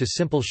hydrolyzed to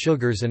simple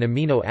sugars and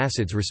amino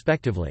acids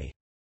respectively.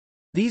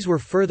 These were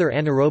further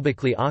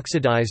anaerobically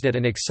oxidized at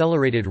an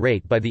accelerated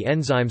rate by the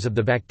enzymes of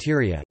the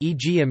bacteria,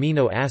 e.g.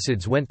 amino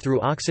acids went through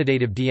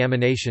oxidative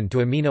deamination to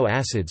amino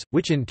acids,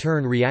 which in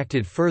turn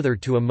reacted further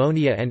to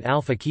ammonia and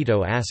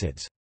alpha-keto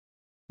acids.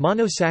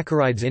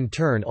 Monosaccharides in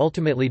turn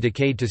ultimately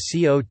decayed to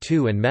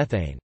CO2 and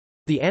methane.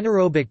 The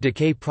anaerobic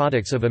decay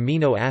products of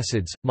amino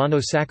acids,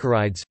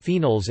 monosaccharides,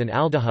 phenols and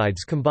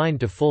aldehydes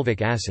combined to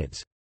fulvic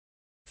acids.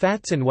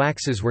 Fats and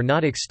waxes were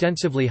not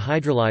extensively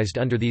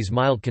hydrolyzed under these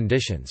mild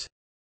conditions.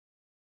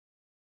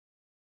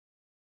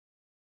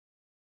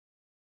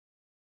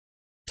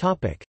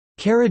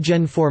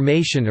 Kerogen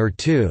formation or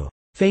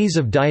phase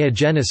of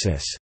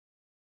diagenesis.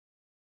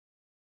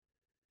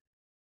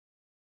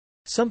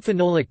 Some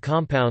phenolic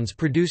compounds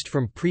produced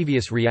from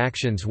previous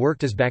reactions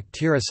worked as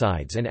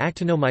bactericides, and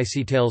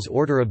Actinomycetales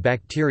order of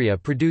bacteria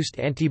produced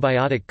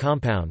antibiotic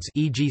compounds,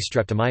 e.g.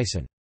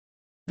 streptomycin.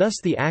 Thus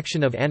the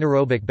action of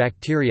anaerobic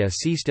bacteria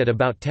ceased at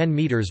about 10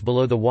 meters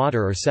below the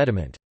water or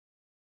sediment.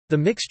 The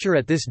mixture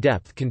at this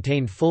depth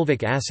contained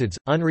fulvic acids,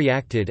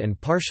 unreacted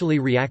and partially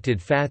reacted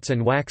fats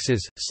and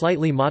waxes,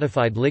 slightly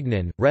modified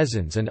lignin,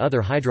 resins and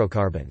other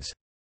hydrocarbons.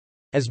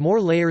 As more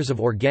layers of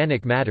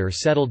organic matter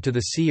settled to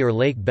the sea or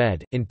lake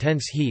bed,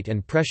 intense heat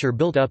and pressure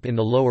built up in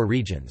the lower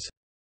regions.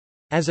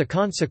 As a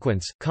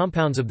consequence,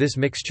 compounds of this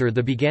mixture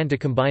began to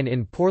combine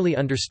in poorly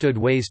understood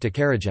ways to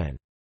kerogen.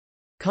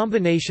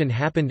 Combination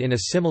happened in a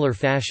similar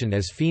fashion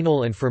as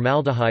phenol and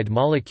formaldehyde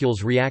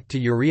molecules react to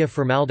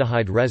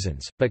urea-formaldehyde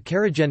resins, but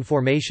kerogen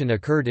formation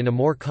occurred in a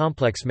more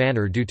complex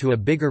manner due to a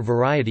bigger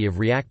variety of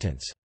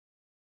reactants.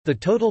 The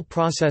total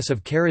process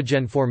of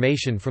kerogen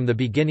formation from the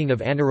beginning of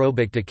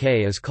anaerobic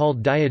decay is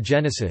called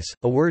diagenesis,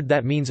 a word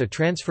that means a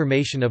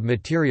transformation of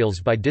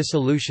materials by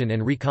dissolution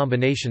and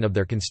recombination of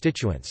their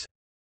constituents.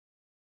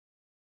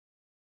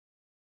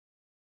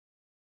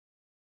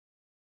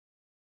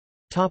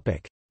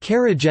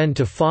 Kerogen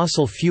to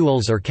fossil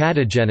fuels or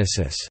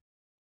catagenesis.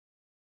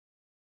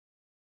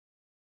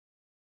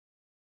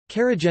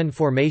 Kerogen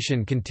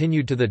formation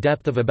continued to the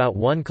depth of about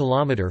 1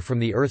 km from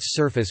the Earth's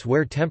surface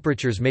where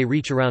temperatures may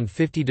reach around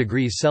 50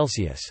 degrees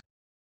Celsius.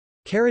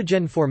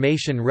 Kerogen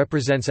formation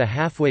represents a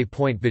halfway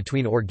point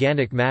between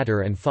organic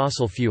matter and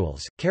fossil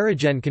fuels.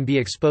 Kerogen can be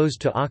exposed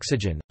to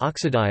oxygen,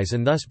 oxidize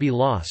and thus be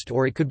lost,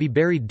 or it could be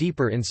buried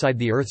deeper inside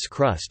the Earth's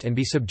crust and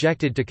be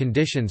subjected to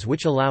conditions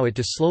which allow it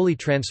to slowly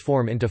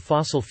transform into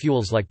fossil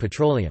fuels like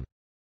petroleum.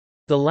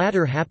 The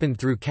latter happened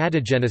through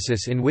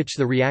catagenesis, in which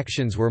the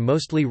reactions were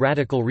mostly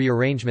radical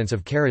rearrangements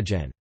of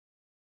kerogen.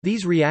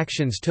 These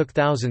reactions took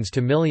thousands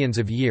to millions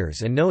of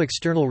years and no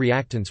external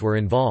reactants were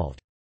involved.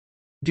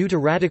 Due to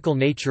radical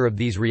nature of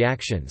these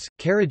reactions,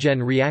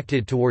 kerogen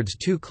reacted towards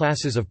two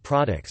classes of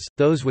products,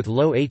 those with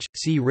low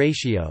H-C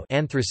ratio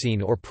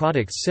anthracene or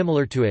products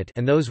similar to it,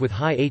 and those with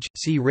high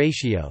H-C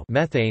ratio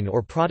methane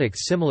or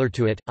products similar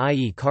to it,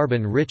 i.e.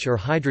 carbon-rich or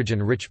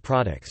hydrogen-rich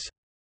products.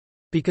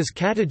 Because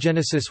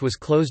catagenesis was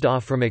closed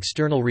off from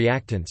external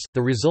reactants,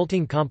 the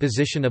resulting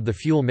composition of the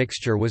fuel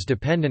mixture was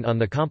dependent on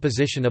the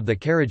composition of the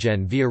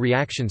kerogen via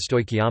reaction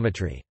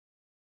stoichiometry.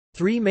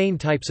 Three main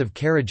types of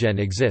kerogen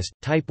exist: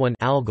 type 1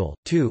 algal,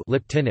 2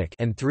 liptinic,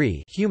 and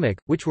 3 humic,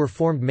 which were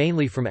formed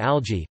mainly from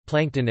algae,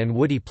 plankton and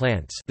woody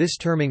plants. This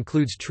term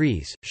includes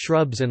trees,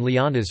 shrubs and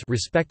lianas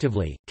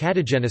respectively.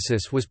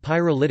 Catagenesis was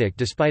pyrolytic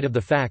despite of the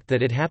fact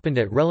that it happened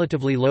at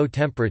relatively low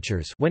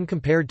temperatures when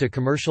compared to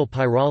commercial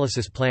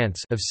pyrolysis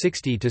plants of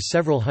 60 to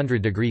several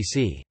hundred degrees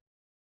C.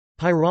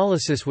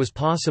 Pyrolysis was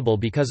possible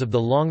because of the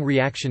long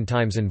reaction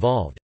times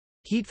involved.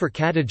 Heat for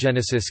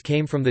catagenesis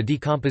came from the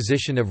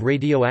decomposition of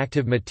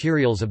radioactive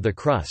materials of the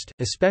crust,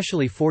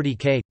 especially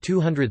 40K,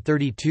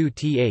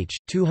 232Th,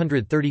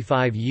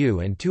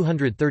 235U and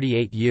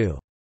 238U.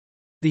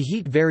 The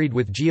heat varied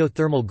with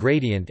geothermal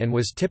gradient and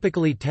was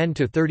typically 10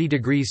 to 30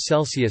 degrees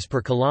Celsius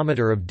per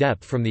kilometer of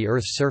depth from the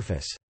Earth's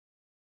surface.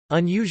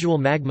 Unusual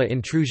magma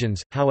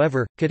intrusions,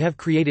 however, could have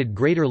created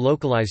greater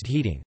localized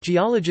heating.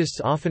 Geologists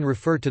often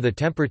refer to the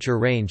temperature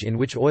range in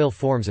which oil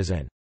forms as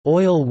an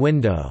oil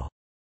window.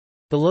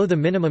 Below the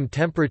minimum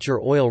temperature,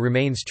 oil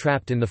remains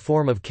trapped in the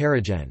form of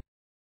kerogen.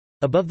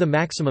 Above the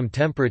maximum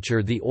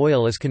temperature, the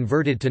oil is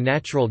converted to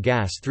natural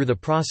gas through the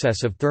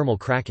process of thermal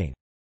cracking.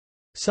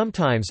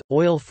 Sometimes,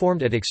 oil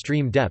formed at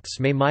extreme depths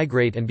may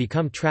migrate and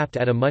become trapped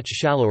at a much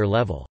shallower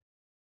level.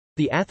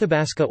 The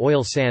Athabasca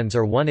oil sands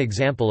are one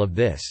example of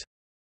this.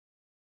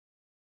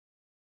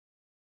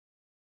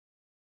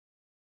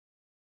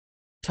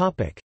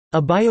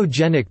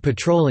 Abiogenic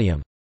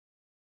petroleum.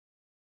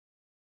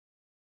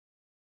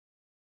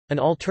 An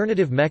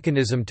alternative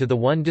mechanism to the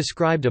one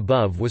described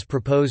above was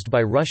proposed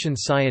by Russian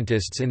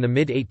scientists in the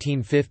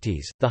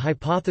mid-1850s, the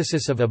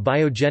hypothesis of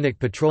abiogenic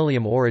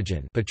petroleum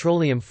origin,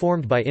 petroleum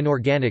formed by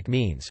inorganic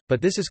means,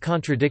 but this is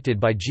contradicted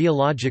by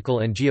geological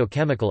and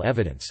geochemical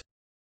evidence.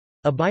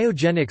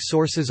 Abiogenic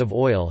sources of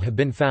oil have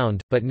been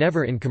found, but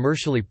never in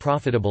commercially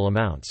profitable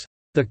amounts.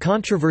 "The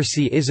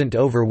controversy isn't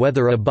over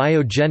whether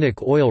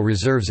abiogenic oil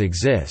reserves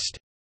exist,"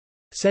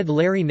 said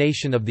Larry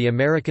Nation of the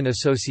American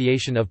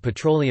Association of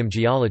Petroleum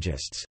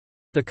Geologists.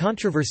 The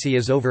controversy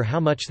is over how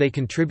much they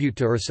contribute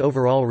to Earth's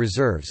overall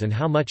reserves and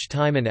how much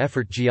time and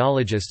effort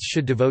geologists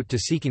should devote to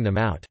seeking them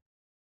out.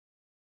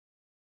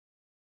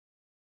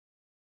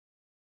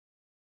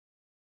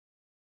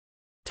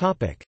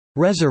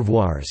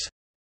 Reservoirs.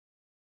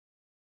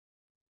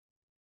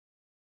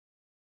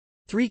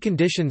 Three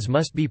conditions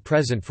must be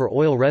present for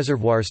oil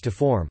reservoirs to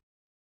form: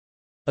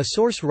 a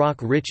source rock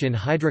rich in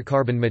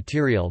hydrocarbon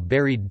material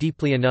buried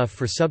deeply enough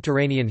for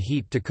subterranean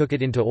heat to cook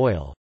it into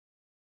oil,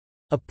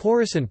 a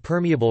porous and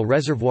permeable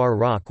reservoir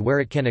rock where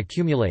it can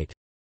accumulate,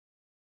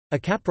 a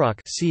caprock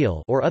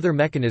seal or other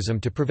mechanism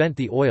to prevent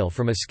the oil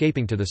from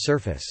escaping to the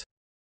surface.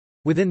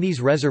 Within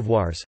these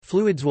reservoirs,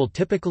 fluids will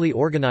typically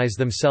organize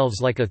themselves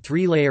like a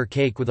three-layer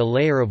cake with a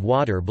layer of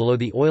water below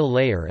the oil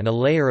layer and a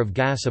layer of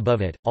gas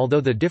above it,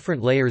 although the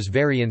different layers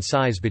vary in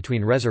size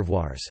between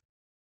reservoirs.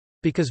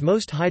 Because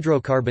most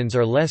hydrocarbons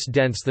are less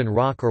dense than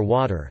rock or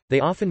water,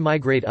 they often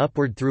migrate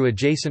upward through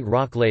adjacent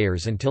rock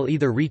layers until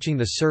either reaching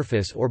the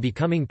surface or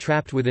becoming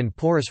trapped within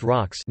porous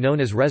rocks known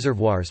as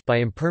reservoirs by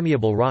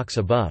impermeable rocks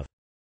above.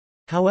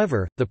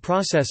 However, the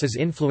process is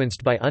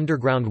influenced by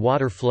underground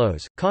water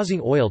flows,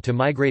 causing oil to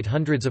migrate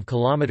hundreds of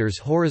kilometers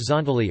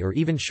horizontally or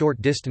even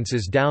short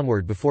distances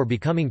downward before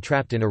becoming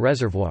trapped in a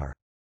reservoir.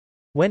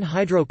 When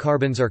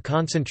hydrocarbons are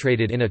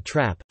concentrated in a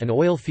trap, an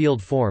oil field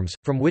forms,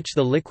 from which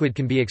the liquid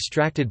can be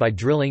extracted by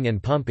drilling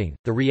and pumping.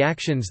 The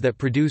reactions that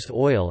produce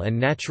oil and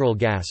natural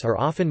gas are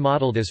often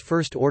modeled as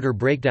first-order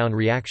breakdown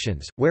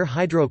reactions, where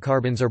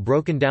hydrocarbons are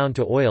broken down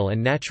to oil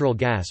and natural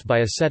gas by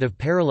a set of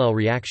parallel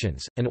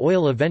reactions, and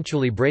oil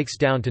eventually breaks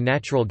down to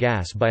natural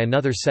gas by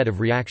another set of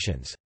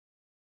reactions.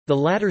 The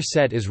latter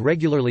set is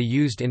regularly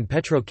used in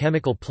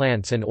petrochemical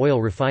plants and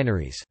oil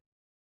refineries.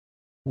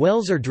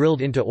 Wells are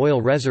drilled into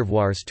oil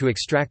reservoirs to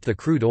extract the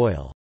crude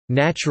oil.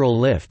 Natural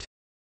lift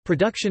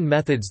production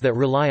methods that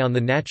rely on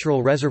the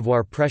natural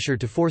reservoir pressure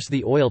to force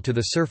the oil to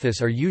the surface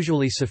are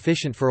usually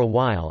sufficient for a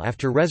while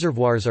after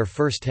reservoirs are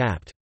first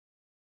tapped.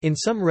 In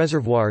some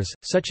reservoirs,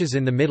 such as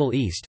in the Middle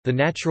East, the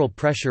natural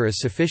pressure is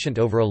sufficient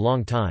over a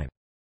long time.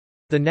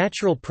 The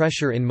natural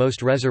pressure in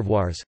most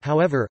reservoirs,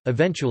 however,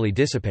 eventually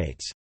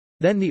dissipates.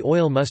 Then the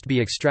oil must be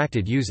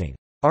extracted using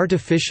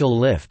artificial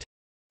lift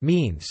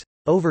means.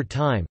 Over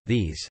time,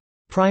 these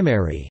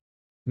primary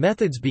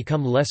methods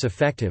become less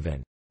effective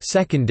and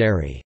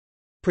secondary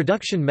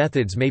production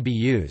methods may be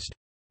used.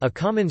 A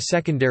common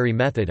secondary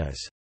method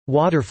is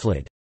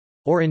waterflood,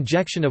 or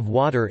injection of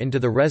water into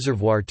the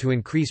reservoir to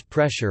increase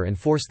pressure and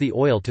force the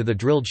oil to the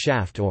drilled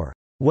shaft or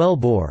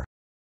wellbore.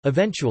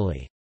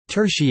 Eventually,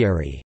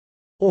 tertiary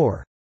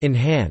or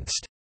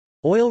enhanced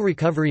oil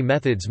recovery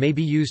methods may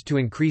be used to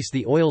increase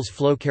the oil's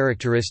flow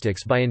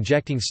characteristics by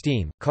injecting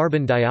steam,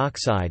 carbon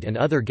dioxide and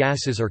other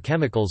gases or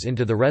chemicals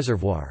into the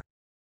reservoir.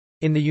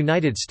 In the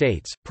United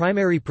States,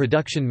 primary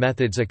production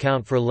methods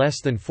account for less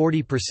than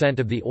 40%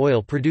 of the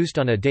oil produced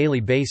on a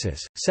daily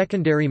basis,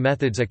 secondary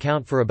methods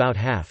account for about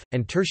half,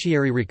 and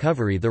tertiary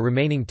recovery the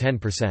remaining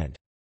 10%.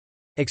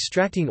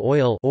 Extracting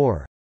oil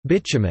or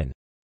bitumen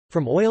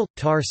from oil,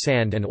 tar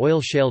sand and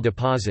oil shale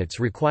deposits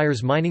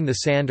requires mining the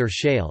sand or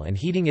shale and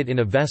heating it in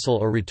a vessel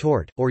or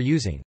retort, or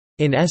using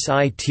in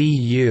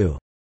situ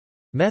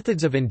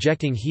methods of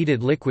injecting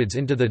heated liquids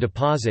into the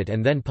deposit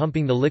and then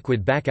pumping the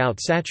liquid back out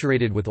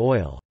saturated with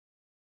oil.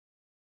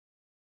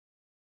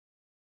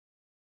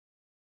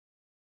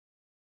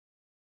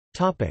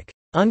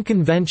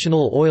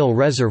 Unconventional oil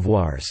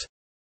reservoirs.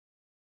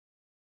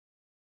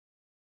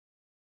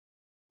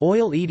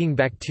 Oil-eating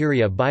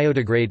bacteria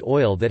biodegrade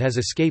oil that has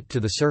escaped to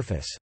the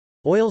surface.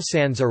 Oil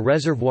sands are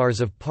reservoirs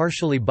of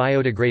partially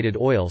biodegraded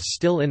oils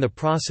still in the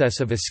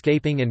process of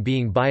escaping and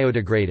being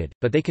biodegraded,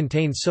 but they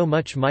contain so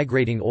much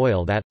migrating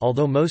oil that,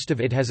 although most of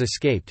it has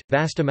escaped,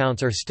 vast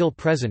amounts are still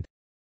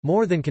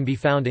present—more than can be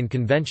found in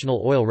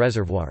conventional oil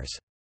reservoirs.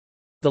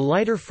 The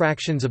lighter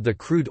fractions of the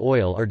crude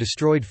oil are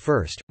destroyed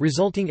first,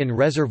 resulting in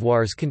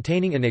reservoirs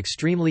containing an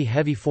extremely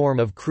heavy form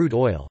of crude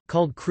oil,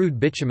 called crude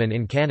bitumen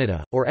in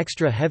Canada, or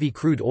extra heavy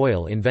crude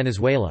oil in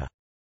Venezuela.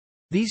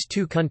 These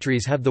two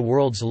countries have the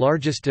world's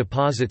largest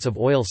deposits of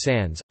oil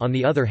sands. On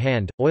the other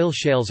hand, oil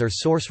shales are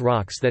source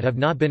rocks that have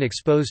not been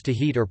exposed to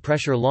heat or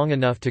pressure long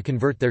enough to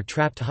convert their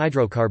trapped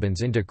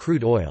hydrocarbons into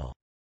crude oil.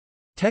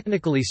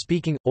 Technically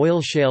speaking,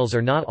 oil shales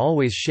are not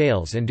always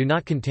shales and do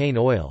not contain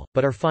oil,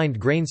 but are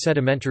fine-grained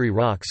sedimentary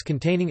rocks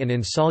containing an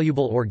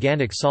insoluble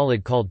organic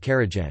solid called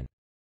kerogen.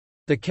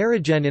 The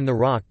kerogen in the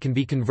rock can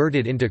be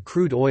converted into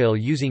crude oil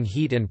using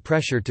heat and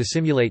pressure to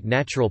simulate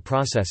natural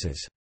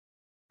processes.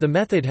 The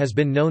method has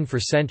been known for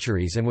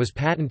centuries and was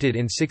patented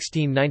in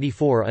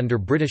 1694 under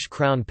British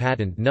Crown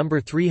Patent No.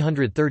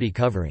 330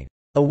 covering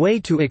a way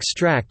to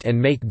extract and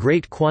make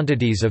great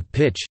quantities of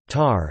pitch,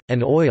 tar,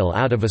 and oil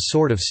out of a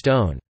sort of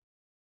stone.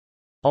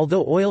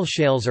 Although oil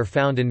shales are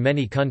found in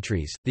many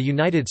countries, the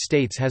United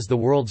States has the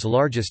world's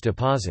largest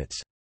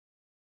deposits.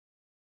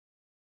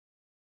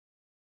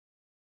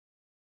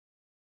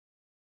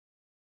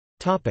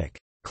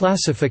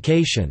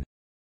 Classification.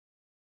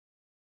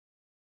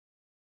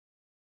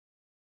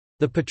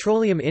 The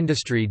petroleum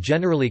industry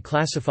generally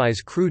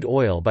classifies crude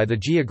oil by the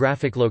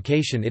geographic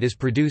location it is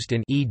produced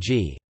in,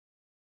 e.g.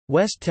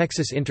 West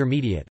Texas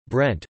Intermediate,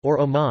 Brent, or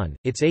Oman,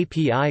 its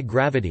API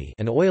gravity,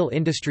 an oil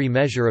industry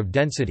measure of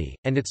density,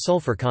 and its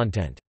sulfur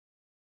content.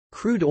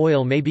 Crude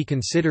oil may be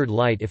considered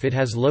light if it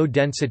has low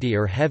density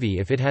or heavy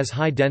if it has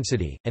high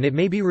density, and it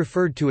may be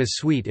referred to as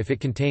sweet if it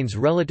contains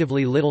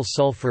relatively little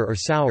sulfur or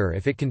sour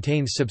if it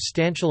contains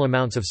substantial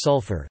amounts of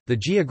sulfur. The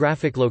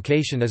geographic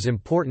location is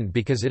important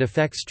because it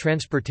affects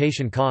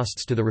transportation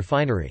costs to the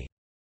refinery.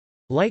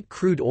 Light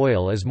crude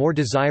oil is more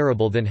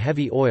desirable than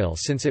heavy oil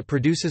since it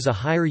produces a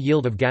higher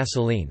yield of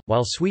gasoline,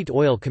 while sweet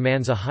oil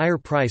commands a higher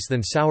price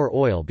than sour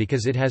oil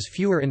because it has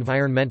fewer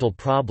environmental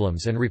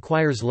problems and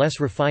requires less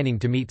refining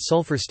to meet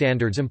sulfur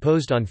standards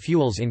imposed on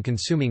fuels in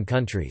consuming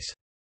countries.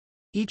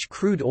 Each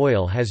crude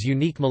oil has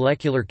unique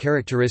molecular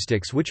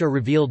characteristics which are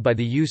revealed by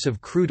the use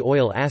of crude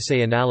oil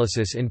assay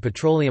analysis in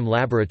petroleum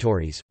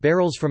laboratories.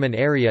 Barrels from an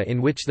area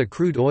in which the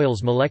crude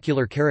oil's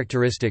molecular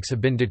characteristics have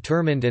been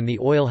determined and the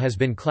oil has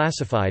been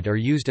classified are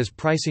used as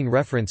pricing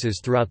references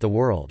throughout the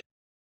world.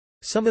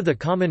 Some of the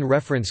common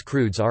reference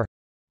crudes are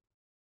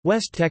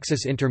West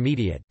Texas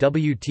Intermediate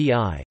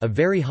 (WTI), a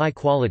very high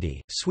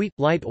quality, sweet,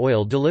 light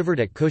oil delivered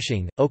at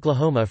Cushing,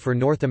 Oklahoma for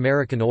North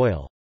American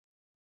oil.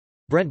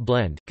 Brent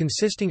Blend,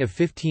 consisting of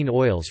 15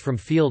 oils from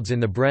fields in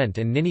the Brent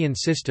and Ninian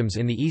systems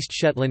in the East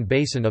Shetland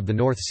Basin of the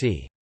North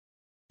Sea.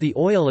 The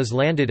oil is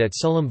landed at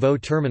Sullom Voe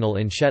Terminal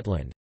in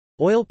Shetland.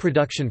 Oil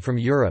production from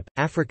Europe,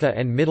 Africa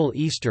and Middle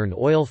Eastern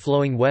oil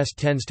flowing west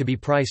tends to be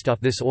priced off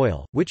this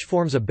oil, which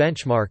forms a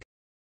benchmark.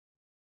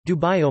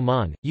 Dubai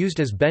Oman, used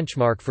as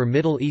benchmark for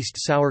Middle East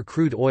sour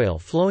crude oil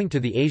flowing to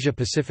the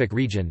Asia-Pacific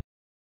region.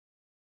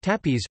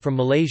 Tapiz from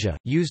Malaysia,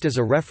 used as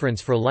a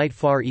reference for light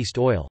Far East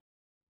oil.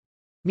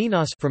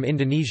 Minas from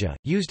Indonesia,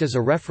 used as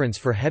a reference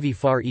for heavy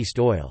Far East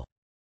oil.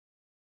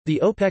 The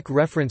OPEC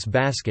reference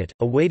basket,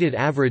 a weighted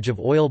average of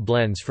oil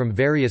blends from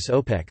various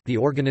OPEC, the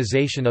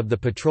Organization of the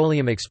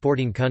Petroleum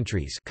Exporting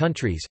Countries.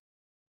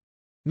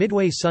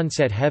 Midway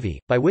Sunset Heavy,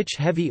 by which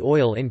heavy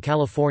oil in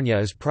California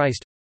is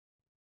priced.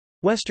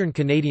 Western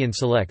Canadian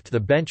Select, the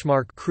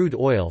benchmark crude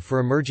oil for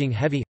emerging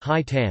heavy,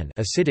 high-tan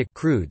acidic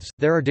crudes.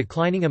 There are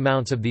declining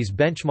amounts of these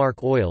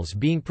benchmark oils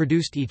being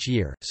produced each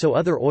year, so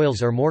other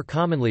oils are more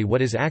commonly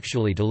what is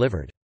actually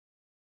delivered.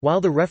 While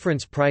the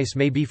reference price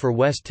may be for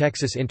West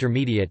Texas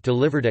Intermediate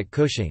delivered at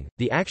Cushing,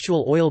 the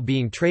actual oil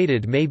being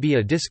traded may be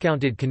a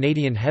discounted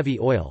Canadian heavy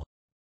oil,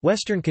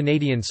 Western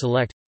Canadian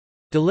Select,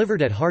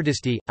 delivered at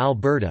Hardisty,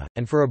 Alberta,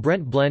 and for a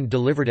Brent blend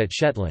delivered at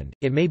Shetland,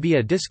 it may be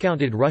a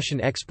discounted Russian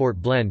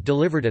export blend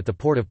delivered at the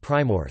port of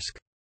Primorsk.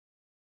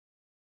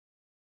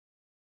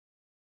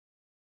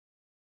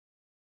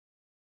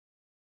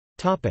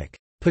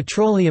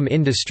 Petroleum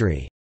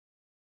industry.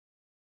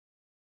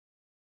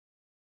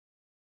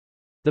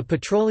 The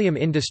petroleum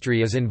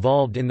industry is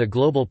involved in the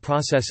global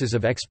processes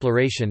of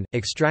exploration,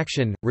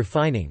 extraction,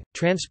 refining,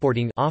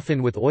 transporting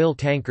often with oil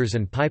tankers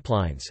and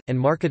pipelines, and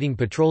marketing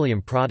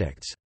petroleum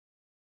products.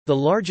 The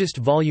largest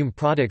volume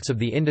products of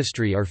the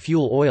industry are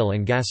fuel oil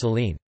and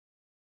gasoline.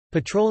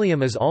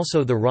 Petroleum is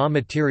also the raw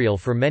material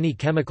for many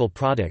chemical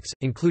products,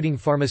 including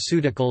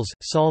pharmaceuticals,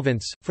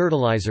 solvents,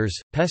 fertilizers,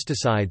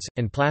 pesticides,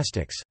 and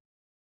plastics.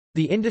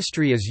 The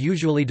industry is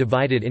usually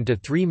divided into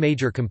three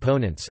major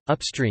components: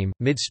 upstream,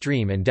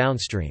 midstream and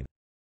downstream.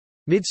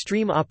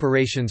 Midstream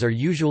operations are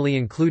usually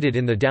included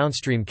in the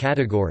downstream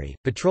category.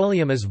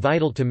 Petroleum is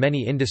vital to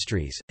many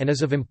industries, and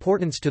is of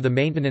importance to the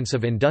maintenance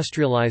of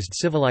industrialized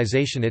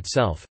civilization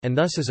itself, and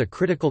thus is a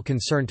critical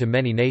concern to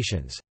many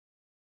nations.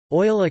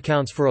 Oil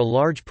accounts for a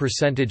large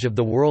percentage of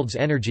the world's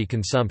energy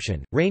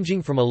consumption,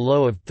 ranging from a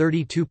low of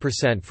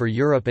 32% for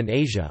Europe and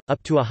Asia,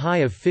 up to a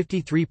high of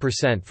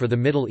 53% for the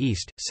Middle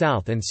East,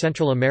 South and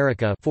Central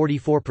America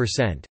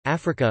 44%,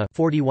 Africa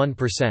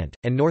 41%,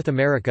 and North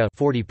America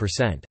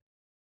 40%.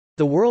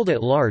 The world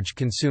at large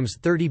consumes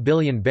 30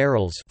 billion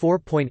barrels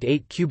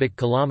 (4.8 cubic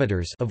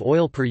kilometers) of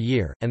oil per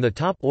year, and the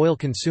top oil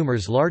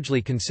consumers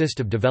largely consist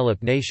of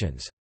developed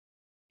nations.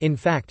 In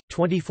fact,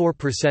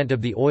 24%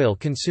 of the oil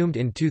consumed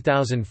in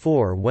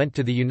 2004 went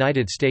to the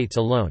United States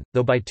alone,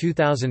 though by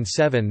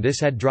 2007 this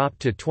had dropped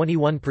to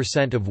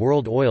 21% of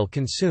world oil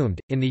consumed.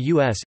 In the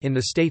U.S., in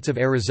the states of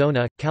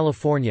Arizona,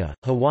 California,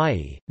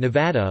 Hawaii,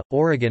 Nevada,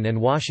 Oregon,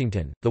 and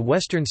Washington, the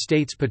Western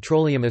States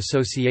Petroleum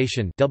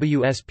Association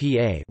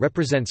 (WSPA)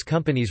 represents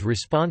companies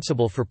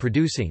responsible for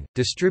producing,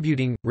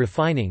 distributing,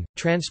 refining,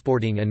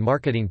 transporting, and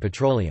marketing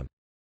petroleum.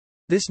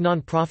 This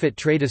non-profit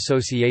trade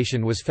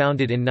association was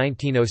founded in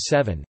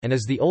 1907, and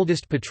is the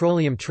oldest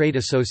petroleum trade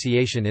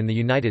association in the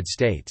United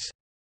States.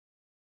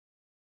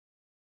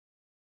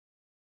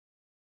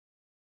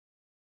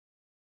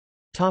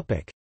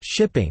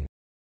 Shipping.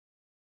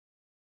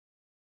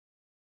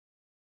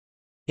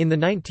 In the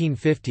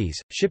 1950s,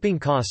 shipping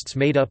costs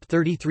made up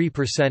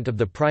 33% of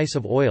the price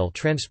of oil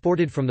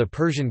transported from the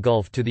Persian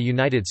Gulf to the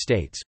United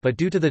States, but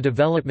due to the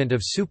development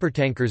of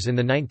supertankers in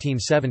the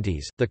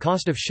 1970s, the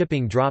cost of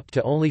shipping dropped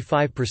to only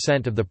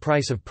 5% of the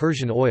price of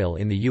Persian oil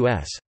in the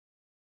U.S.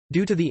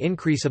 Due to the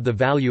increase of the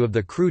value of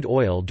the crude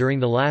oil during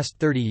the last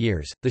 30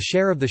 years, the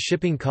share of the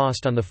shipping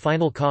cost on the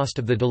final cost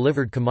of the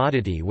delivered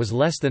commodity was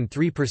less than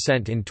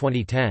 3% in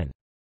 2010.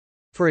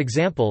 For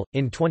example,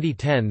 in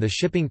 2010 the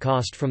shipping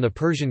cost from the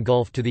Persian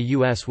Gulf to the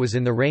U.S. was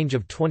in the range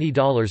of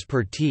 $20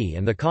 per t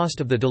and the cost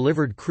of the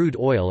delivered crude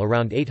oil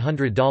around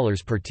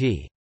 $800 per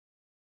t.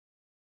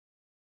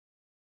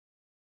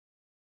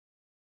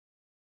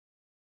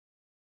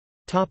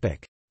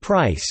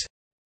 Price.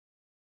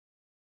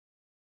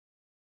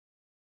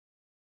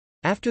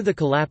 After the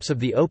collapse of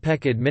the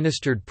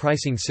OPEC-administered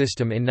pricing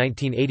system in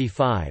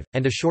 1985,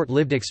 and a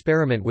short-lived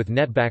experiment with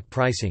netback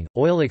pricing,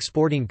 oil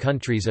exporting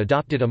countries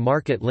adopted a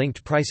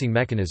market-linked pricing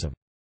mechanism.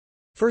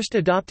 First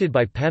adopted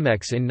by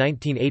Pemex in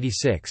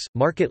 1986,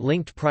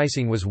 market-linked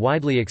pricing was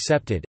widely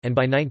accepted, and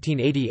by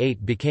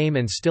 1988 became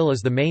and still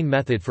is the main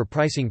method for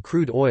pricing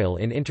crude oil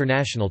in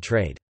international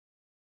trade.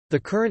 The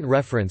current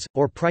reference,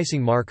 or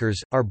pricing markers,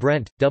 are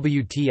Brent,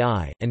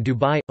 WTI, and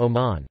Dubai,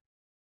 Oman.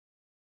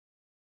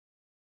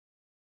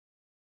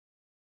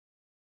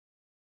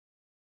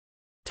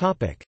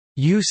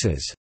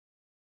 Uses.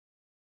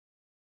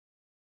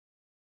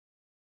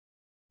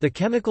 The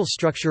chemical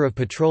structure of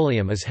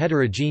petroleum is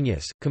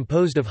heterogeneous,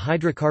 composed of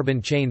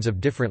hydrocarbon chains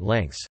of different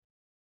lengths.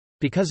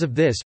 Because of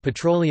this,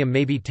 petroleum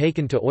may be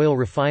taken to oil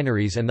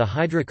refineries and the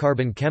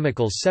hydrocarbon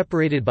chemicals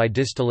separated by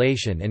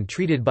distillation and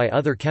treated by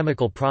other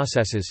chemical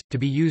processes, to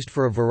be used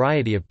for a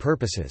variety of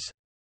purposes.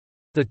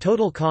 The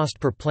total cost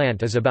per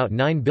plant is about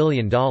 $9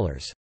 billion.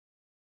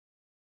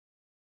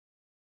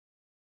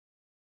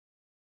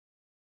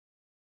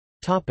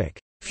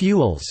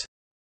 Fuels.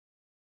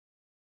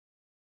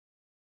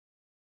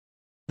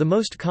 The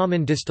most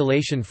common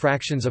distillation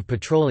fractions of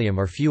petroleum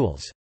are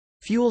fuels.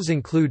 Fuels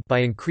include, by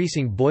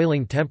increasing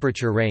boiling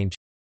temperature range,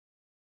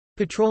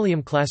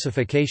 petroleum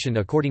classification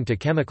according to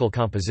chemical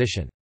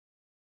composition.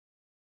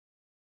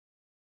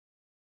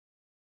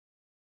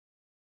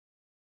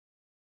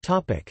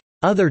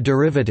 Other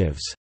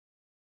derivatives.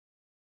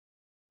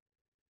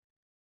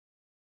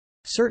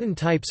 Certain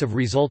types of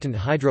resultant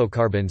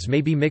hydrocarbons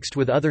may be mixed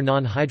with other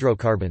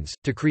non-hydrocarbons,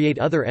 to create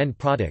other end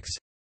products.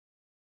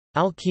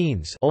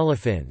 Alkenes,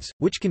 olefins,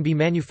 which can be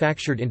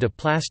manufactured into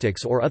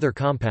plastics or other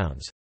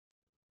compounds.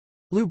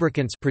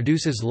 Lubricants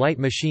produces light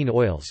machine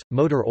oils,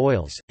 motor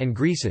oils, and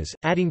greases,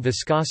 adding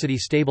viscosity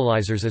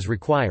stabilizers as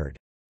required.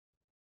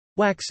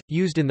 Wax,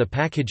 used in the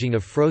packaging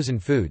of frozen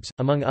foods,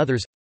 among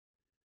others.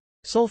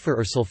 Sulfur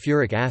or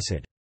sulfuric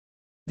acid.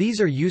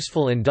 These are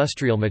useful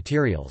industrial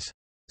materials.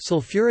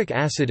 Sulfuric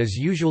acid is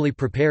usually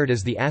prepared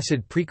as the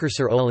acid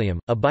precursor oleum,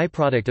 a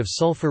byproduct of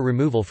sulfur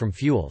removal from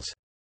fuels.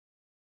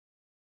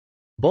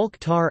 Bulk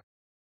tar,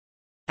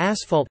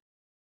 asphalt,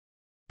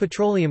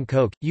 petroleum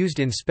coke, used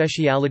in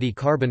specialty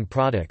carbon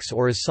products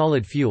or as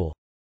solid fuel,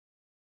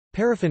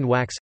 paraffin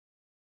wax,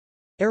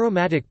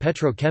 aromatic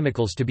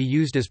petrochemicals to be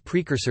used as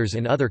precursors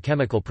in other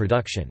chemical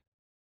production.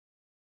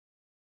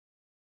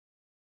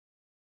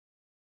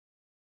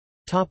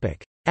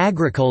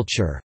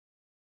 Agriculture.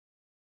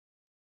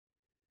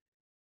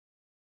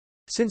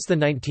 Since the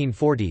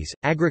 1940s,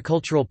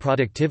 agricultural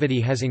productivity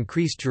has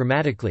increased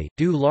dramatically,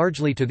 due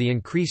largely to the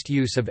increased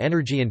use of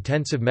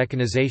energy-intensive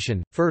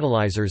mechanization,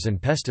 fertilizers and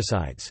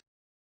pesticides.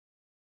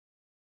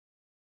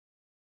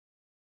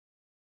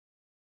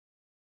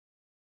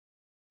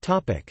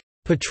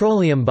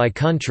 Petroleum by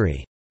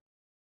country.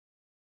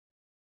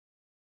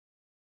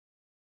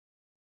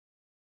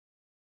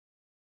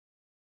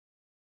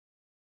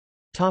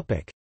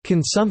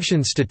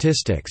 Consumption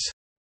statistics.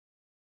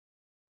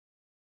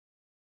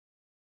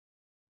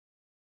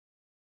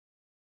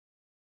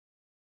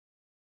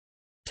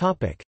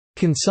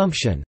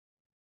 Consumption.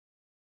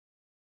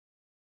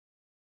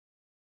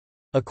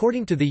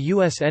 According to the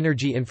U.S.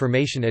 Energy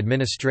Information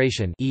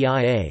Administration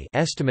 (EIA)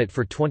 estimate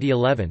for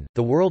 2011,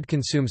 the world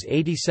consumes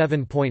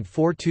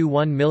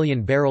 87.421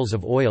 million barrels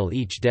of oil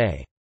each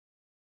day.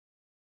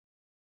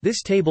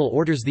 This table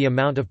orders the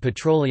amount of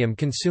petroleum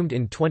consumed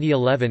in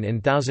 2011 in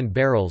 1,000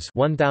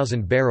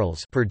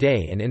 barrels per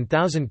day and in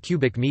 1,000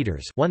 cubic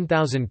meters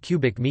 1,000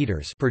 cubic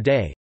meters per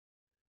day.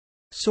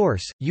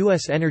 Source: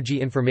 U.S. Energy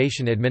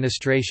Information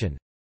Administration.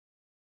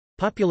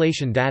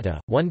 Population data: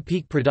 1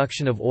 peak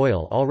production of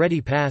oil already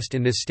passed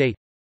in this state.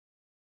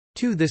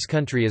 2 This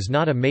country is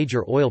not a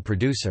major oil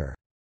producer.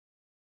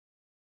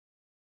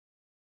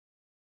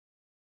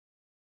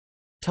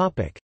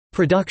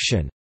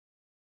 Production.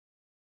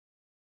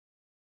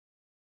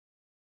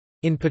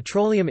 In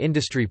petroleum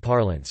industry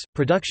parlance,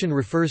 production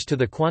refers to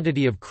the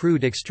quantity of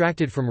crude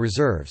extracted from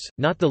reserves,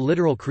 not the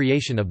literal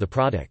creation of the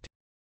product.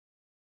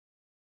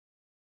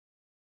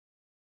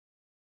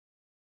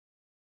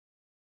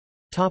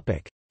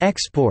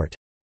 Export.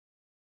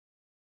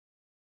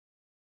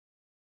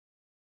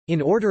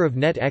 In order of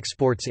net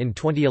exports in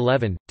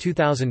 2011,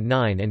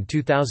 2009 and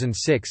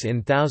 2006 in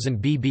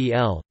 1000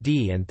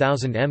 bbl/d and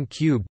 1000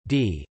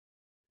 m³/d.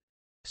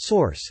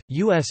 Source: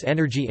 U.S.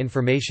 Energy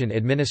Information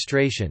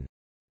Administration.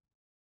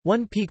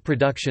 1 peak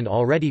production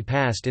already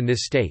passed in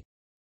this state.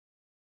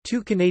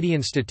 2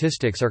 Canadian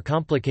statistics are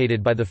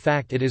complicated by the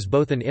fact it is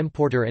both an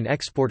importer and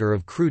exporter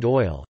of crude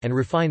oil, and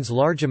refines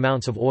large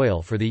amounts of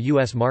oil for the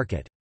U.S.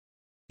 market.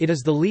 It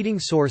is the leading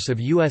source of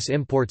U.S.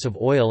 imports of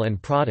oil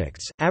and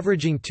products,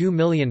 averaging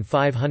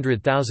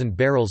 2,500,000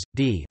 barrels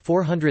d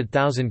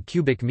 400,000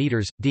 cubic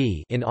meters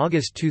d in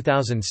August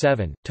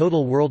 2007.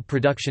 Total world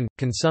production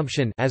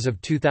consumption as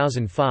of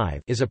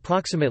 2005 is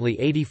approximately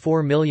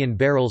 84 million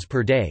barrels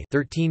per day,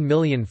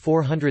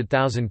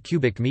 13,400,000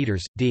 cubic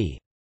meters d.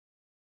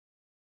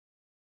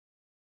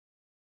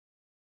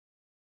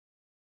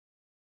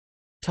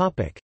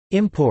 Topic: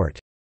 Import.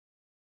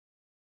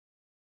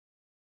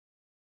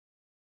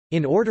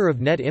 In order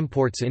of net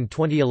imports in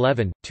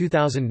 2011,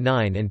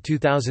 2009 and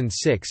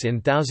 2006 in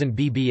 1000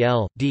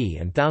 bbl/d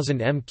and 1000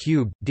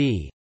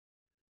 m³/d.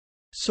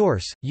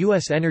 Source: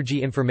 U.S.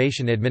 Energy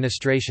Information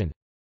Administration.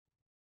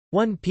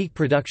 1 Peak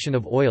production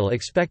of oil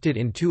expected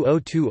in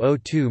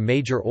 2020.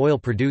 Major oil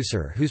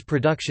producer whose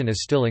production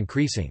is still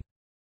increasing.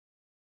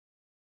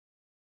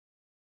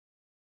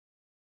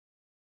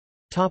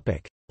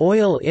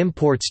 Oil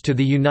imports to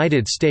the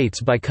United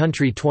States by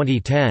country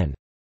 2010.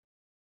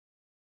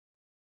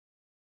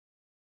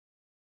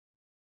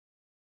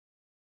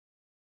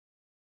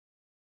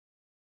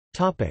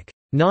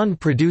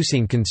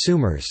 Non-producing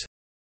consumers.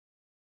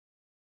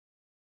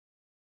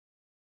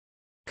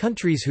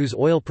 Countries whose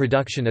oil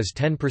production is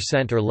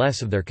 10% or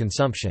less of their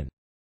consumption.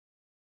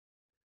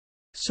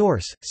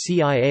 Source: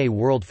 CIA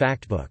World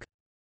Factbook.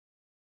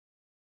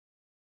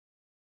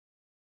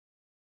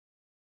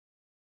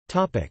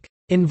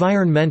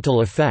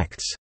 Environmental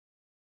effects.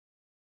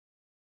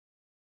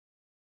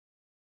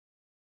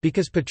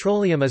 Because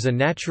petroleum is a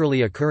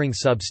naturally occurring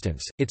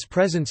substance, its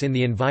presence in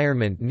the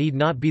environment need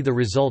not be the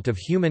result of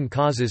human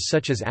causes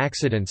such as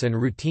accidents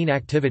and routine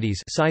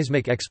activities,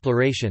 seismic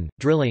exploration,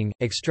 drilling,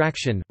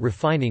 extraction,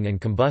 refining and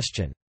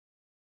combustion.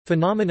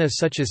 Phenomena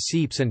such as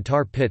seeps and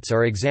tar pits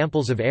are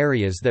examples of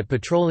areas that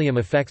petroleum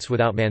affects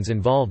without man's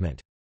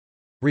involvement.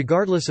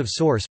 Regardless of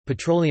source,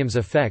 petroleum's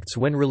effects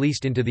when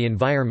released into the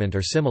environment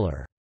are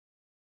similar.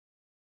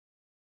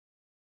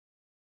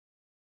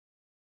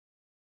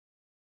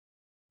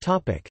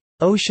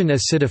 Ocean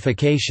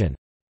acidification.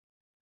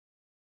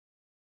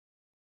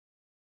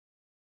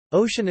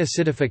 Ocean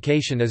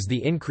acidification is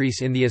the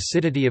increase in the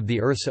acidity of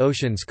the Earth's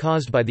oceans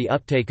caused by the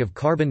uptake of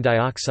carbon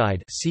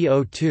dioxide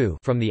 (CO2)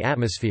 from the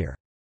atmosphere.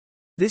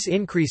 This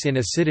increase in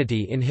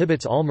acidity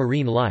inhibits all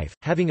marine life,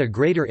 having a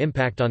greater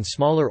impact on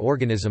smaller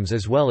organisms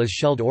as well as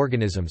shelled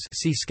organisms.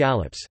 See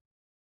scallops.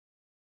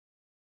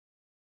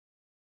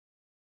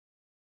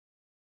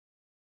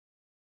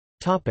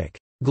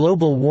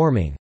 Global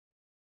warming.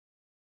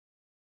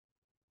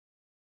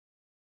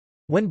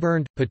 When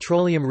burned,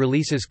 petroleum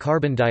releases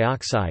carbon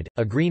dioxide,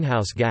 a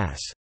greenhouse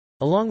gas.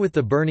 Along with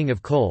the burning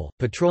of coal,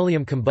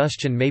 petroleum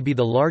combustion may be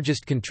the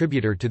largest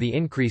contributor to the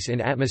increase in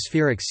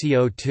atmospheric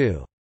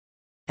CO2.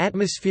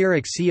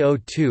 Atmospheric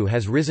CO2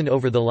 has risen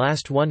over the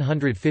last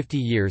 150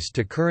 years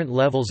to current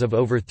levels of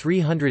over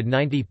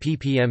 390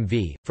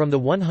 ppmv, from the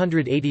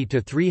 180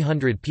 to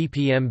 300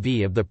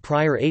 ppmv of the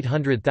prior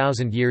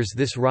 800,000 years.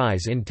 This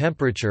rise in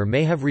temperature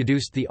may have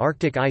reduced the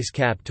Arctic ice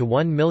cap to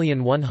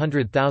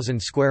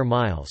 1,100,000 square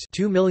miles,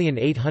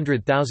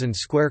 2,800,000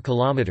 square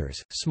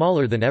kilometers,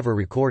 smaller than ever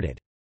recorded.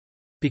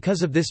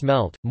 Because of this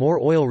melt, more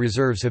oil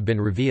reserves have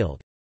been revealed.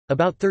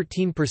 About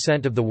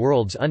 13% of the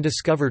world's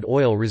undiscovered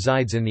oil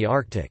resides in the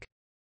Arctic.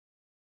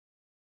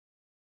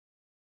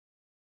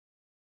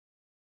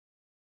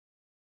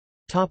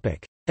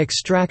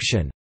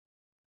 Extraction.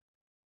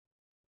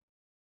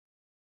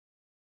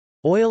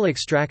 Oil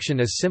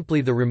extraction is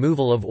simply the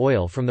removal of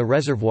oil from the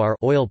reservoir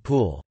oil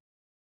pool.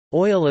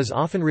 Oil is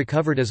often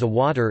recovered as a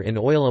water in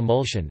oil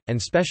emulsion,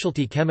 and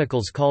specialty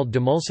chemicals called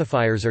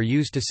demulsifiers are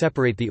used to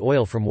separate the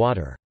oil from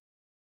water.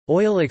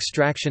 Oil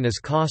extraction is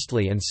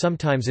costly and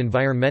sometimes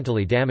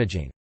environmentally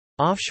damaging.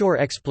 Offshore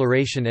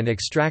exploration and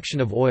extraction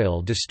of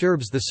oil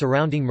disturbs the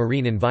surrounding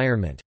marine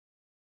environment.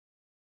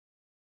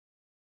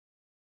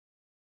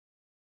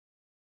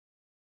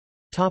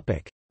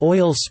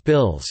 Oil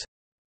spills.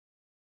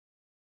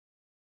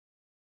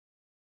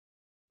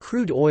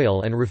 Crude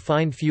oil and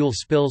refined fuel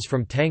spills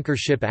from tanker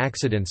ship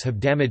accidents have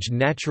damaged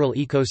natural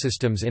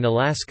ecosystems in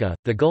Alaska,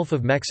 the Gulf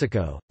of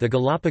Mexico, the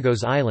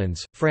Galapagos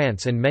Islands,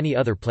 France and many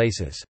other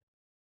places.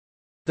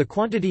 The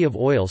quantity of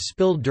oil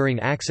spilled during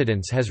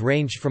accidents has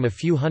ranged from a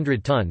few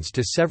hundred tons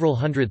to several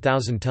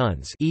 100,000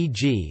 tons,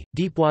 e.g.,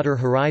 Deepwater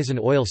Horizon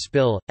oil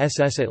spill,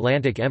 SS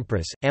Atlantic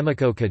Empress,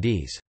 Amoco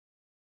Cadiz.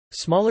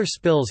 Smaller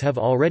spills have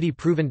already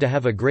proven to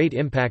have a great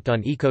impact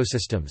on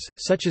ecosystems,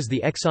 such as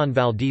the Exxon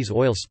Valdez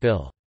oil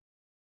spill.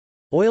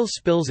 Oil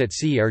spills at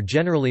sea are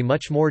generally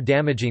much more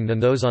damaging than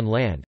those on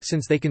land,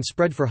 since they can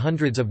spread for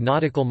hundreds of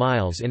nautical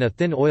miles in a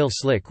thin oil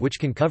slick which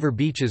can cover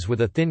beaches with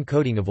a thin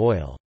coating of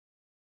oil.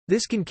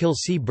 This can kill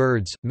sea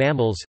birds,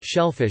 mammals,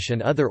 shellfish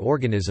and other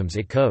organisms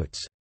it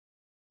coats.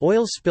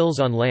 Oil spills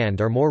on land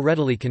are more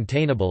readily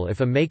containable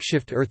if a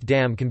makeshift earth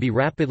dam can be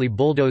rapidly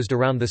bulldozed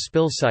around the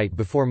spill site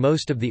before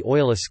most of the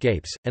oil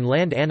escapes, and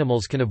land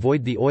animals can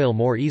avoid the oil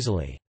more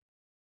easily.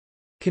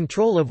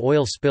 Control of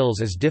oil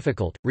spills is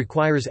difficult,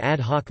 requires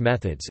ad hoc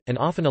methods, and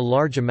often a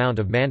large amount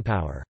of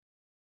manpower.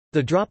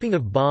 The dropping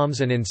of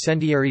bombs and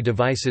incendiary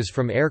devices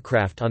from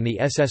aircraft on the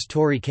SS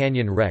Torrey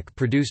Canyon wreck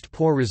produced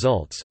poor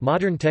results.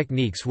 Modern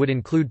techniques would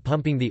include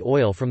pumping the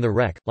oil from the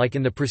wreck, like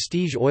in the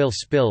Prestige oil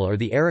spill or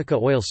the Erica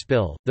oil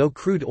spill. Though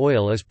crude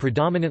oil is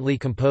predominantly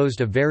composed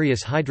of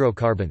various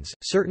hydrocarbons,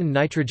 certain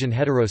nitrogen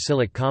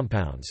heterocyclic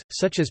compounds,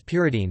 such as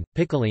pyridine,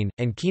 picoline,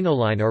 and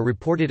quinoline, are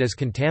reported as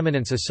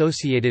contaminants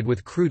associated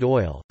with crude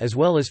oil, as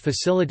well as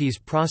facilities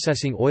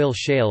processing oil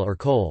shale or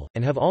coal,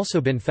 and have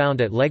also been found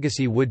at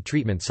legacy wood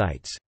treatment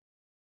sites.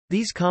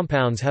 These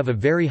compounds have a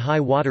very high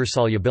water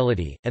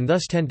solubility, and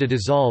thus tend to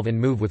dissolve and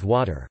move with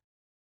water.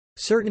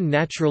 Certain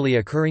naturally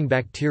occurring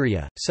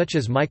bacteria, such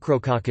as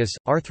Micrococcus,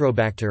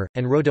 Arthrobacter,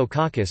 and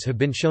Rhodococcus have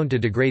been shown to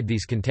degrade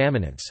these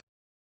contaminants.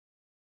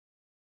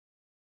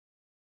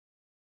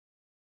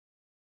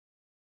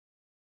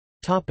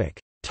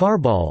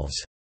 Tarballs.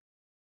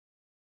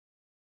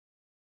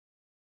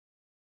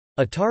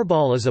 A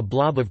tarball is a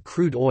blob of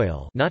crude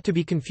oil, not to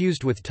be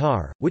confused with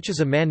tar, which is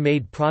a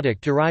man-made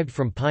product derived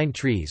from pine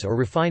trees or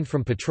refined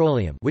from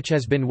petroleum, which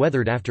has been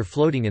weathered after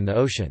floating in the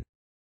ocean.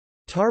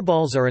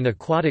 Tarballs are an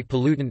aquatic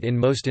pollutant in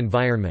most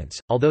environments,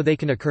 although they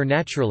can occur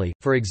naturally,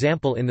 for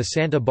example in the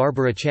Santa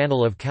Barbara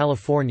Channel of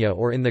California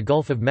or in the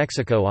Gulf of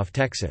Mexico off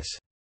Texas.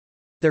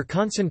 Their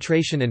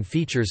concentration and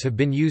features have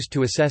been used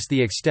to assess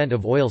the extent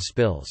of oil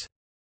spills.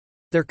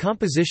 Their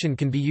composition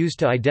can be used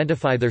to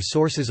identify their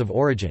sources of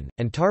origin,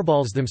 and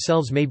tarballs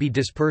themselves may be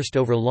dispersed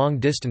over long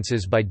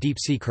distances by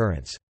deep-sea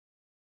currents.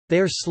 They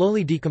are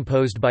slowly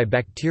decomposed by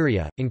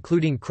bacteria,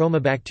 including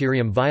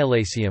Chromobacterium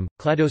violaceum,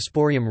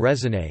 Cladosporium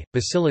resinae,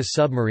 Bacillus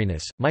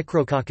submarinus,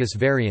 Micrococcus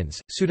varians,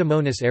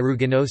 Pseudomonas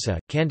aeruginosa,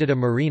 Candida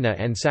marina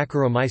and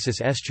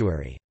Saccharomyces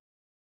estuary.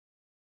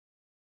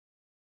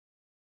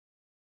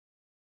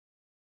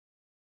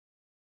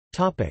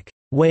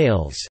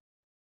 Whales.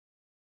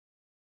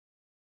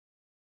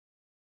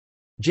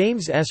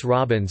 James S.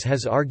 Robbins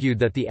has argued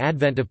that the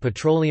advent of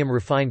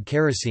petroleum-refined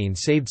kerosene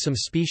saved some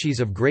species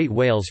of great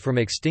whales from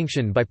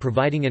extinction by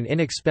providing an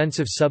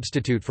inexpensive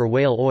substitute for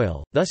whale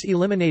oil, thus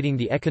eliminating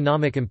the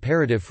economic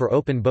imperative for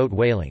open-boat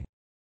whaling.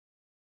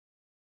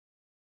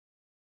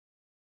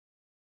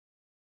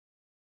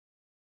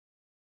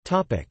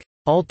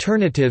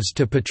 Alternatives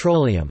to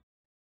petroleum.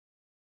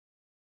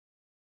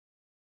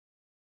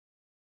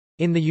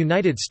 In the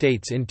United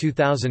States in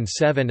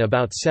 2007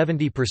 about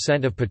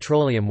 70% of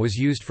petroleum was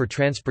used for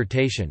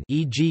transportation,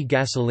 e.g.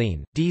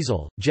 gasoline,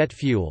 diesel, jet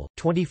fuel,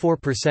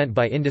 24%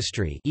 by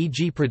industry,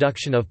 e.g.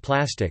 production of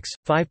plastics,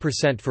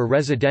 5% for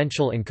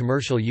residential and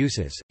commercial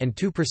uses, and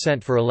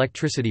 2% for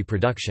electricity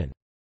production.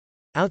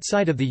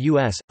 Outside of the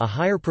U.S., a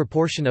higher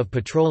proportion of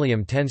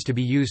petroleum tends to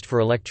be used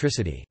for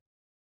electricity.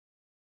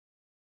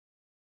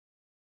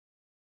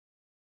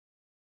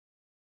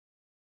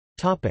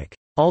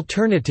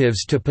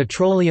 Alternatives to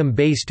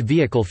petroleum-based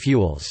vehicle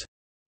fuels.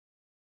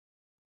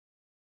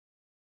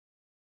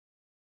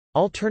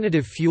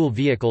 Alternative fuel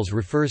vehicles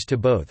refers to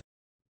both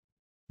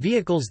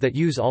vehicles that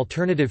use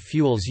alternative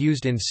fuels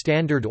used in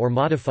standard or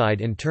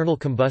modified internal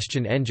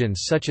combustion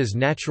engines such as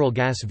natural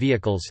gas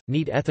vehicles,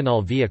 neat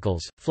ethanol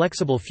vehicles,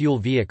 flexible fuel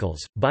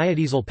vehicles,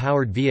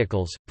 biodiesel-powered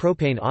vehicles,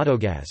 propane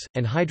autogas,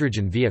 and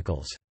hydrogen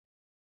vehicles.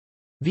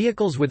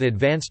 Vehicles with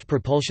advanced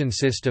propulsion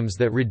systems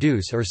that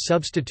reduce or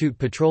substitute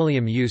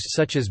petroleum use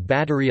such as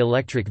battery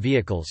electric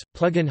vehicles,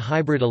 plug-in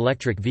hybrid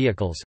electric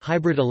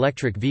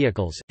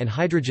vehicles, and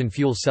hydrogen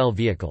fuel cell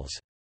vehicles.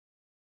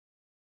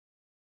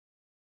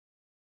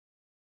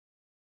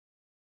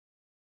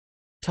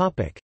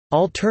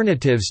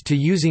 Alternatives to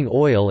using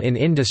oil in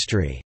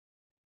industry.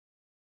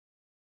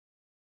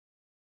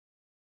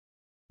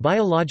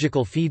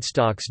 Biological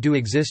feedstocks do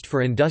exist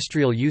for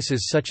industrial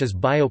uses such as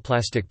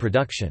bioplastic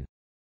production.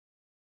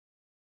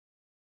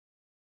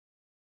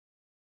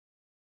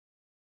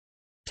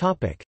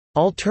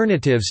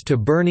 Alternatives to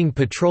burning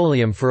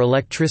petroleum for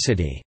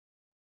electricity.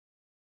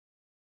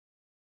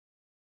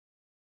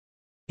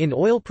 In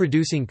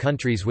oil-producing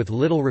countries with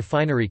little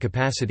refinery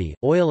capacity,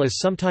 oil is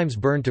sometimes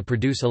burned to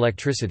produce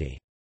electricity.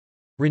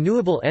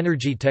 Renewable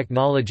energy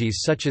technologies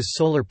such as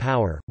solar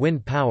power,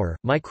 wind power,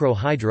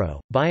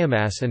 micro-hydro,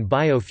 biomass and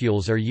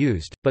biofuels are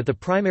used, but the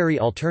primary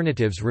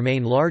alternatives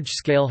remain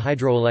large-scale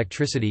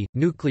hydroelectricity,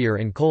 nuclear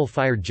and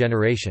coal-fired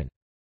generation.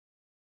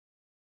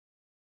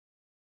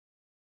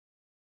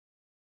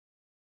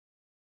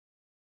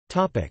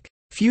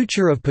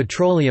 Future of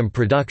petroleum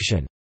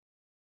production.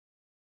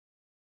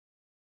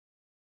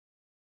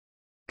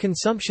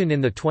 Consumption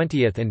in the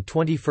 20th and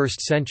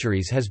 21st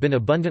centuries has been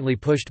abundantly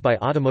pushed by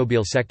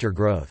automobile sector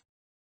growth.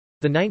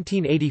 The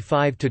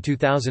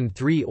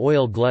 1985–2003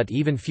 oil glut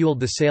even fueled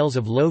the sales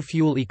of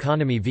low-fuel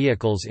economy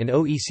vehicles in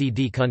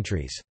OECD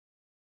countries.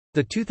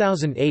 The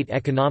 2008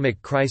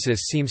 economic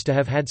crisis seems to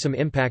have had some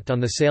impact on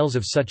the sales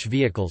of such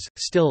vehicles.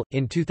 Still,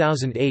 in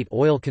 2008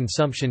 oil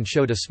consumption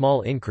showed a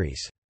small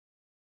increase.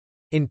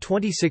 In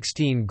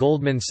 2016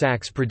 Goldman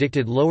Sachs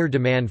predicted lower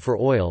demand for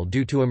oil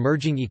due to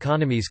emerging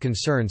economies'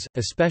 concerns,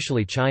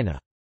 especially China.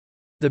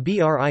 The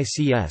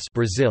BRICS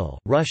Brazil,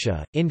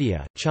 Russia,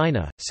 India,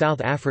 China, South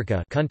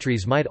Africa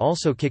countries might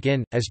also kick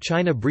in, as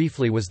China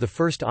briefly was the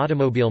first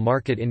automobile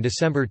market in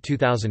December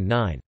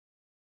 2009.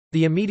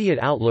 The immediate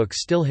outlook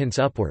still hints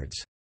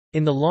upwards.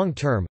 In the long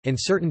term,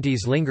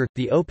 uncertainties linger.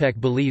 The OPEC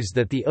believes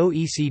that the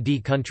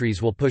OECD countries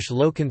will push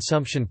low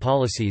consumption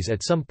policies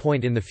at some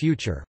point in the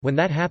future. When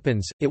that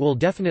happens, it will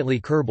definitely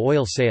curb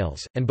oil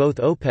sales, and both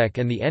OPEC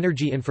and the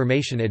Energy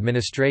Information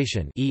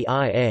Administration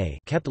 (EIA)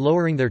 kept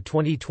lowering their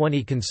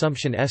 2020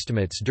 consumption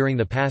estimates during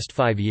the past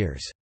 5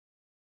 years.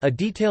 A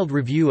detailed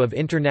review of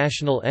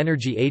International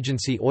Energy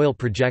Agency oil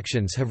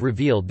projections have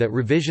revealed that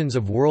revisions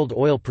of world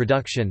oil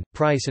production,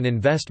 price and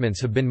investments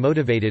have been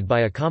motivated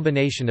by a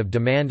combination of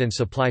demand and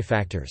supply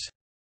factors.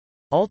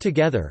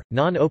 Altogether,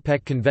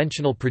 non-OPEC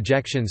conventional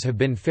projections have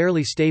been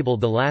fairly stable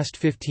the last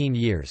 15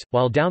 years,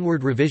 while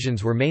downward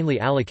revisions were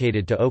mainly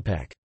allocated to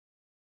OPEC.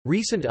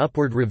 Recent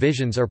upward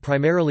revisions are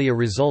primarily a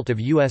result of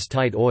U.S.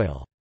 tight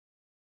oil.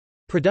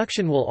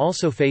 Production will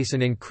also face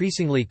an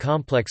increasingly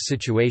complex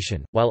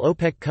situation. While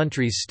OPEC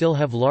countries still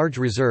have large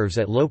reserves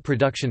at low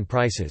production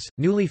prices,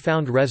 newly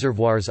found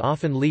reservoirs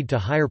often lead to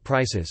higher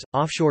prices.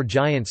 Offshore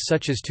giants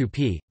such as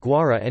Tupi,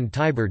 Guara, and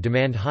Tiber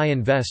demand high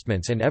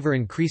investments and ever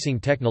increasing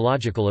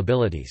technological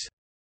abilities.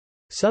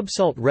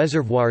 Subsalt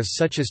reservoirs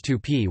such as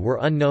Tupi were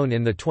unknown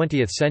in the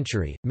 20th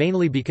century,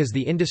 mainly because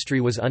the industry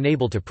was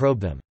unable to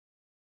probe them.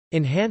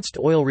 Enhanced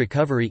oil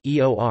recovery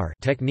 (EOR)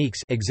 techniques,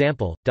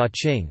 example,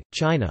 Daqing,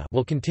 China,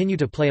 will continue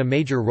to play a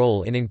major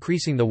role in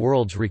increasing the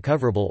world's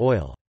recoverable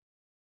oil.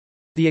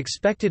 The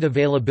expected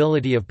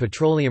availability of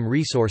petroleum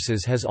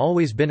resources has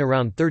always been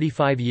around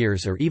 35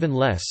 years or even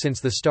less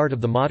since the start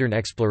of the modern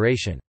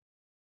exploration.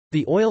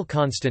 The oil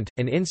constant,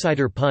 an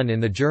insider pun in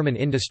the German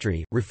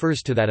industry,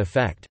 refers to that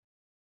effect.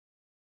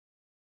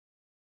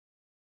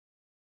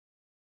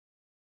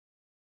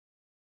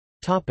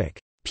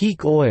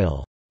 Peak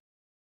oil.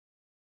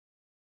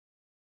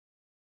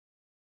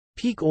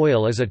 Peak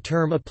oil is a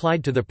term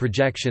applied to the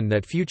projection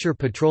that future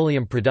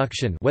petroleum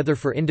production, whether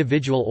for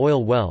individual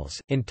oil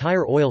wells,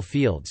 entire oil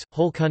fields,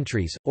 whole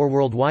countries, or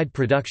worldwide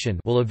production,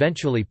 will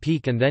eventually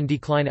peak and then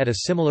decline at a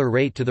similar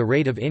rate to the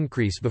rate of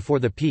increase before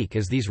the peak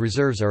as these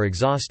reserves are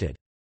exhausted.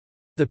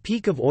 The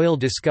peak of oil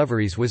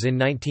discoveries was in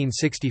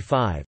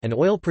 1965, and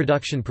oil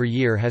production per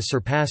year has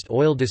surpassed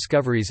oil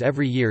discoveries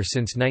every year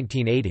since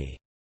 1980.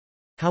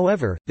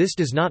 However, this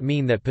does not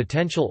mean that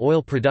potential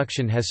oil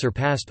production has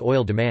surpassed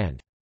oil demand.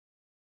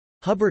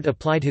 Hubbert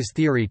applied his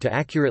theory to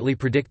accurately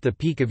predict the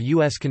peak of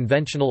U.S.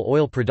 conventional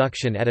oil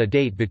production at a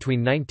date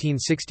between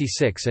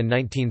 1966 and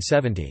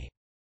 1970.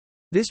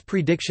 This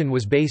prediction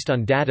was based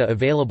on data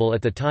available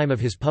at the time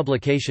of his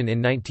publication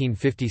in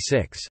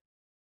 1956.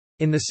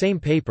 In the same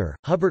paper,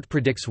 Hubbert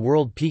predicts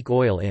world peak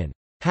oil in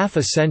half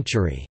a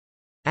century.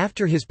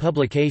 After his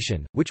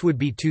publication, which would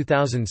be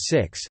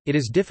 2006, it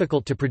is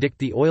difficult to predict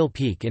the oil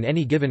peak in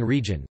any given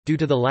region, due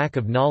to the lack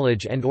of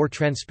knowledge and/or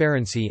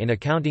transparency in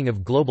accounting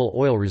of global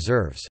oil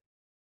reserves.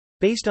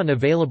 Based on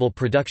available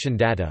production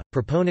data,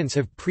 proponents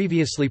have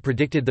previously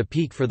predicted the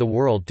peak for the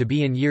world to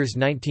be in years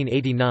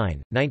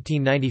 1989,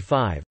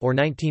 1995, or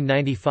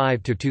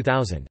 1995 to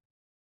 2000.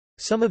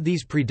 Some of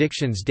these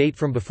predictions date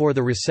from before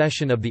the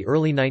recession of the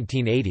early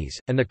 1980s,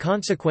 and the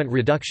consequent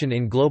reduction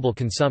in global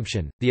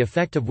consumption, the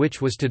effect of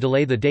which was to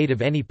delay the date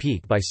of any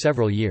peak by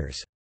several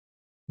years.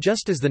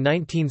 Just as the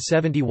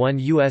 1971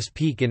 U.S.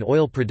 peak in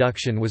oil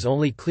production was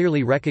only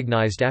clearly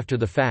recognized after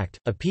the fact,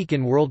 a peak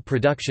in world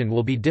production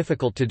will be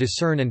difficult to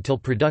discern until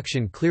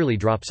production clearly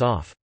drops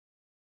off.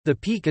 The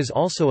peak is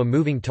also a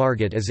moving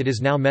target as it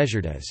is now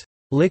measured as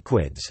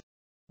liquids,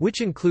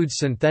 which includes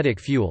synthetic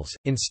fuels,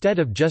 instead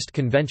of just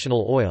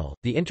conventional oil.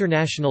 The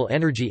International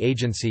Energy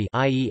Agency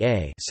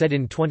 (IEA) said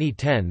in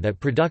 2010 that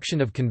production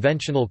of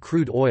conventional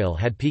crude oil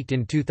had peaked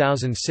in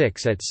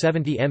 2006 at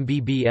 70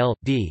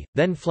 mbbl/d,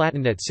 then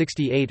flattened at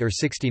 68 or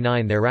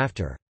 69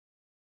 thereafter.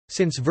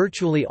 Since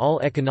virtually all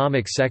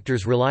economic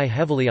sectors rely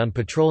heavily on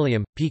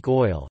petroleum, peak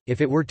oil,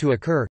 if it were to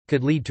occur,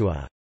 could lead to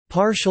a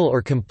partial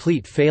or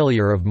complete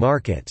failure of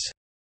markets.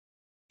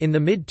 In the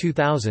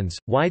mid-2000s,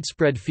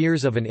 widespread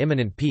fears of an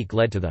imminent peak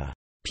led to the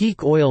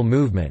peak oil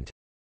movement,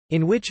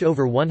 in which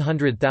over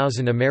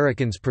 100,000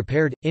 Americans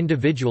prepared,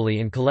 individually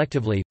and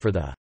collectively, for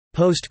the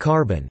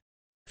post-carbon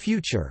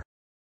future.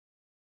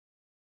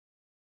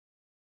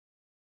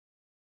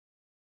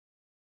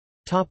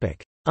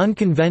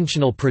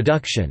 Unconventional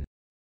production.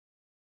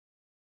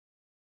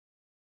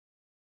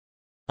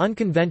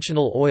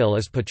 Unconventional oil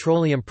is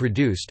petroleum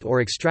produced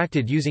or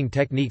extracted using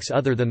techniques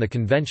other than the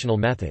conventional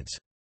methods.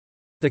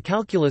 The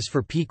calculus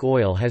for peak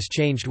oil has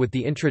changed with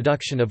the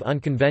introduction of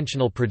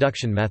unconventional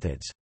production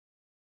methods.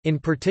 In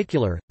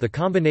particular, the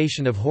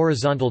combination of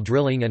horizontal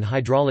drilling and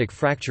hydraulic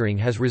fracturing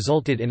has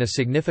resulted in a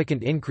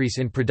significant increase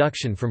in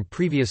production from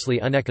previously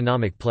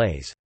uneconomic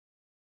plays.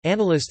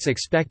 Analysts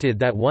expected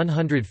that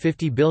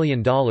 $150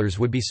 billion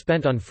would be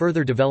spent on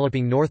further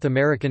developing North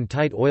American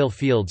tight oil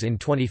fields in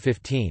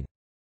 2015.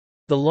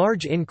 The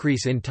large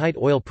increase in tight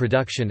oil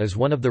production is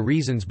one of the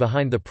reasons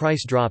behind the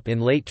price drop in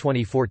late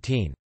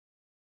 2014.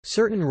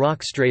 Certain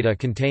rock strata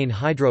contain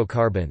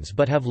hydrocarbons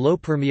but have low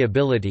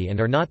permeability and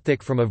are not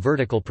thick from a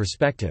vertical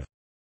perspective.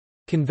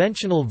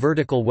 Conventional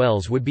vertical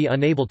wells would be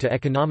unable to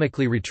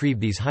economically retrieve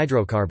these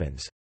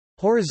hydrocarbons.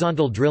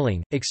 Horizontal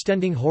drilling,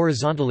 extending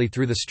horizontally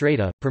through the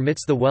strata,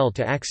 permits the well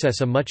to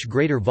access a much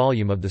greater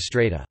volume of the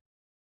strata.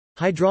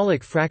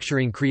 Hydraulic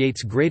fracturing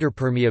creates greater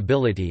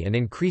permeability and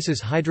increases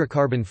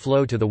hydrocarbon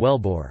flow to the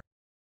wellbore.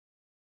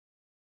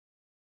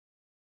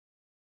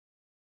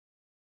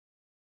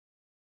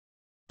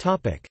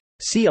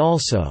 See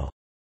also: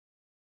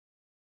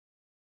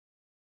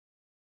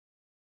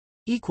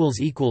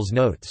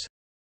 Notes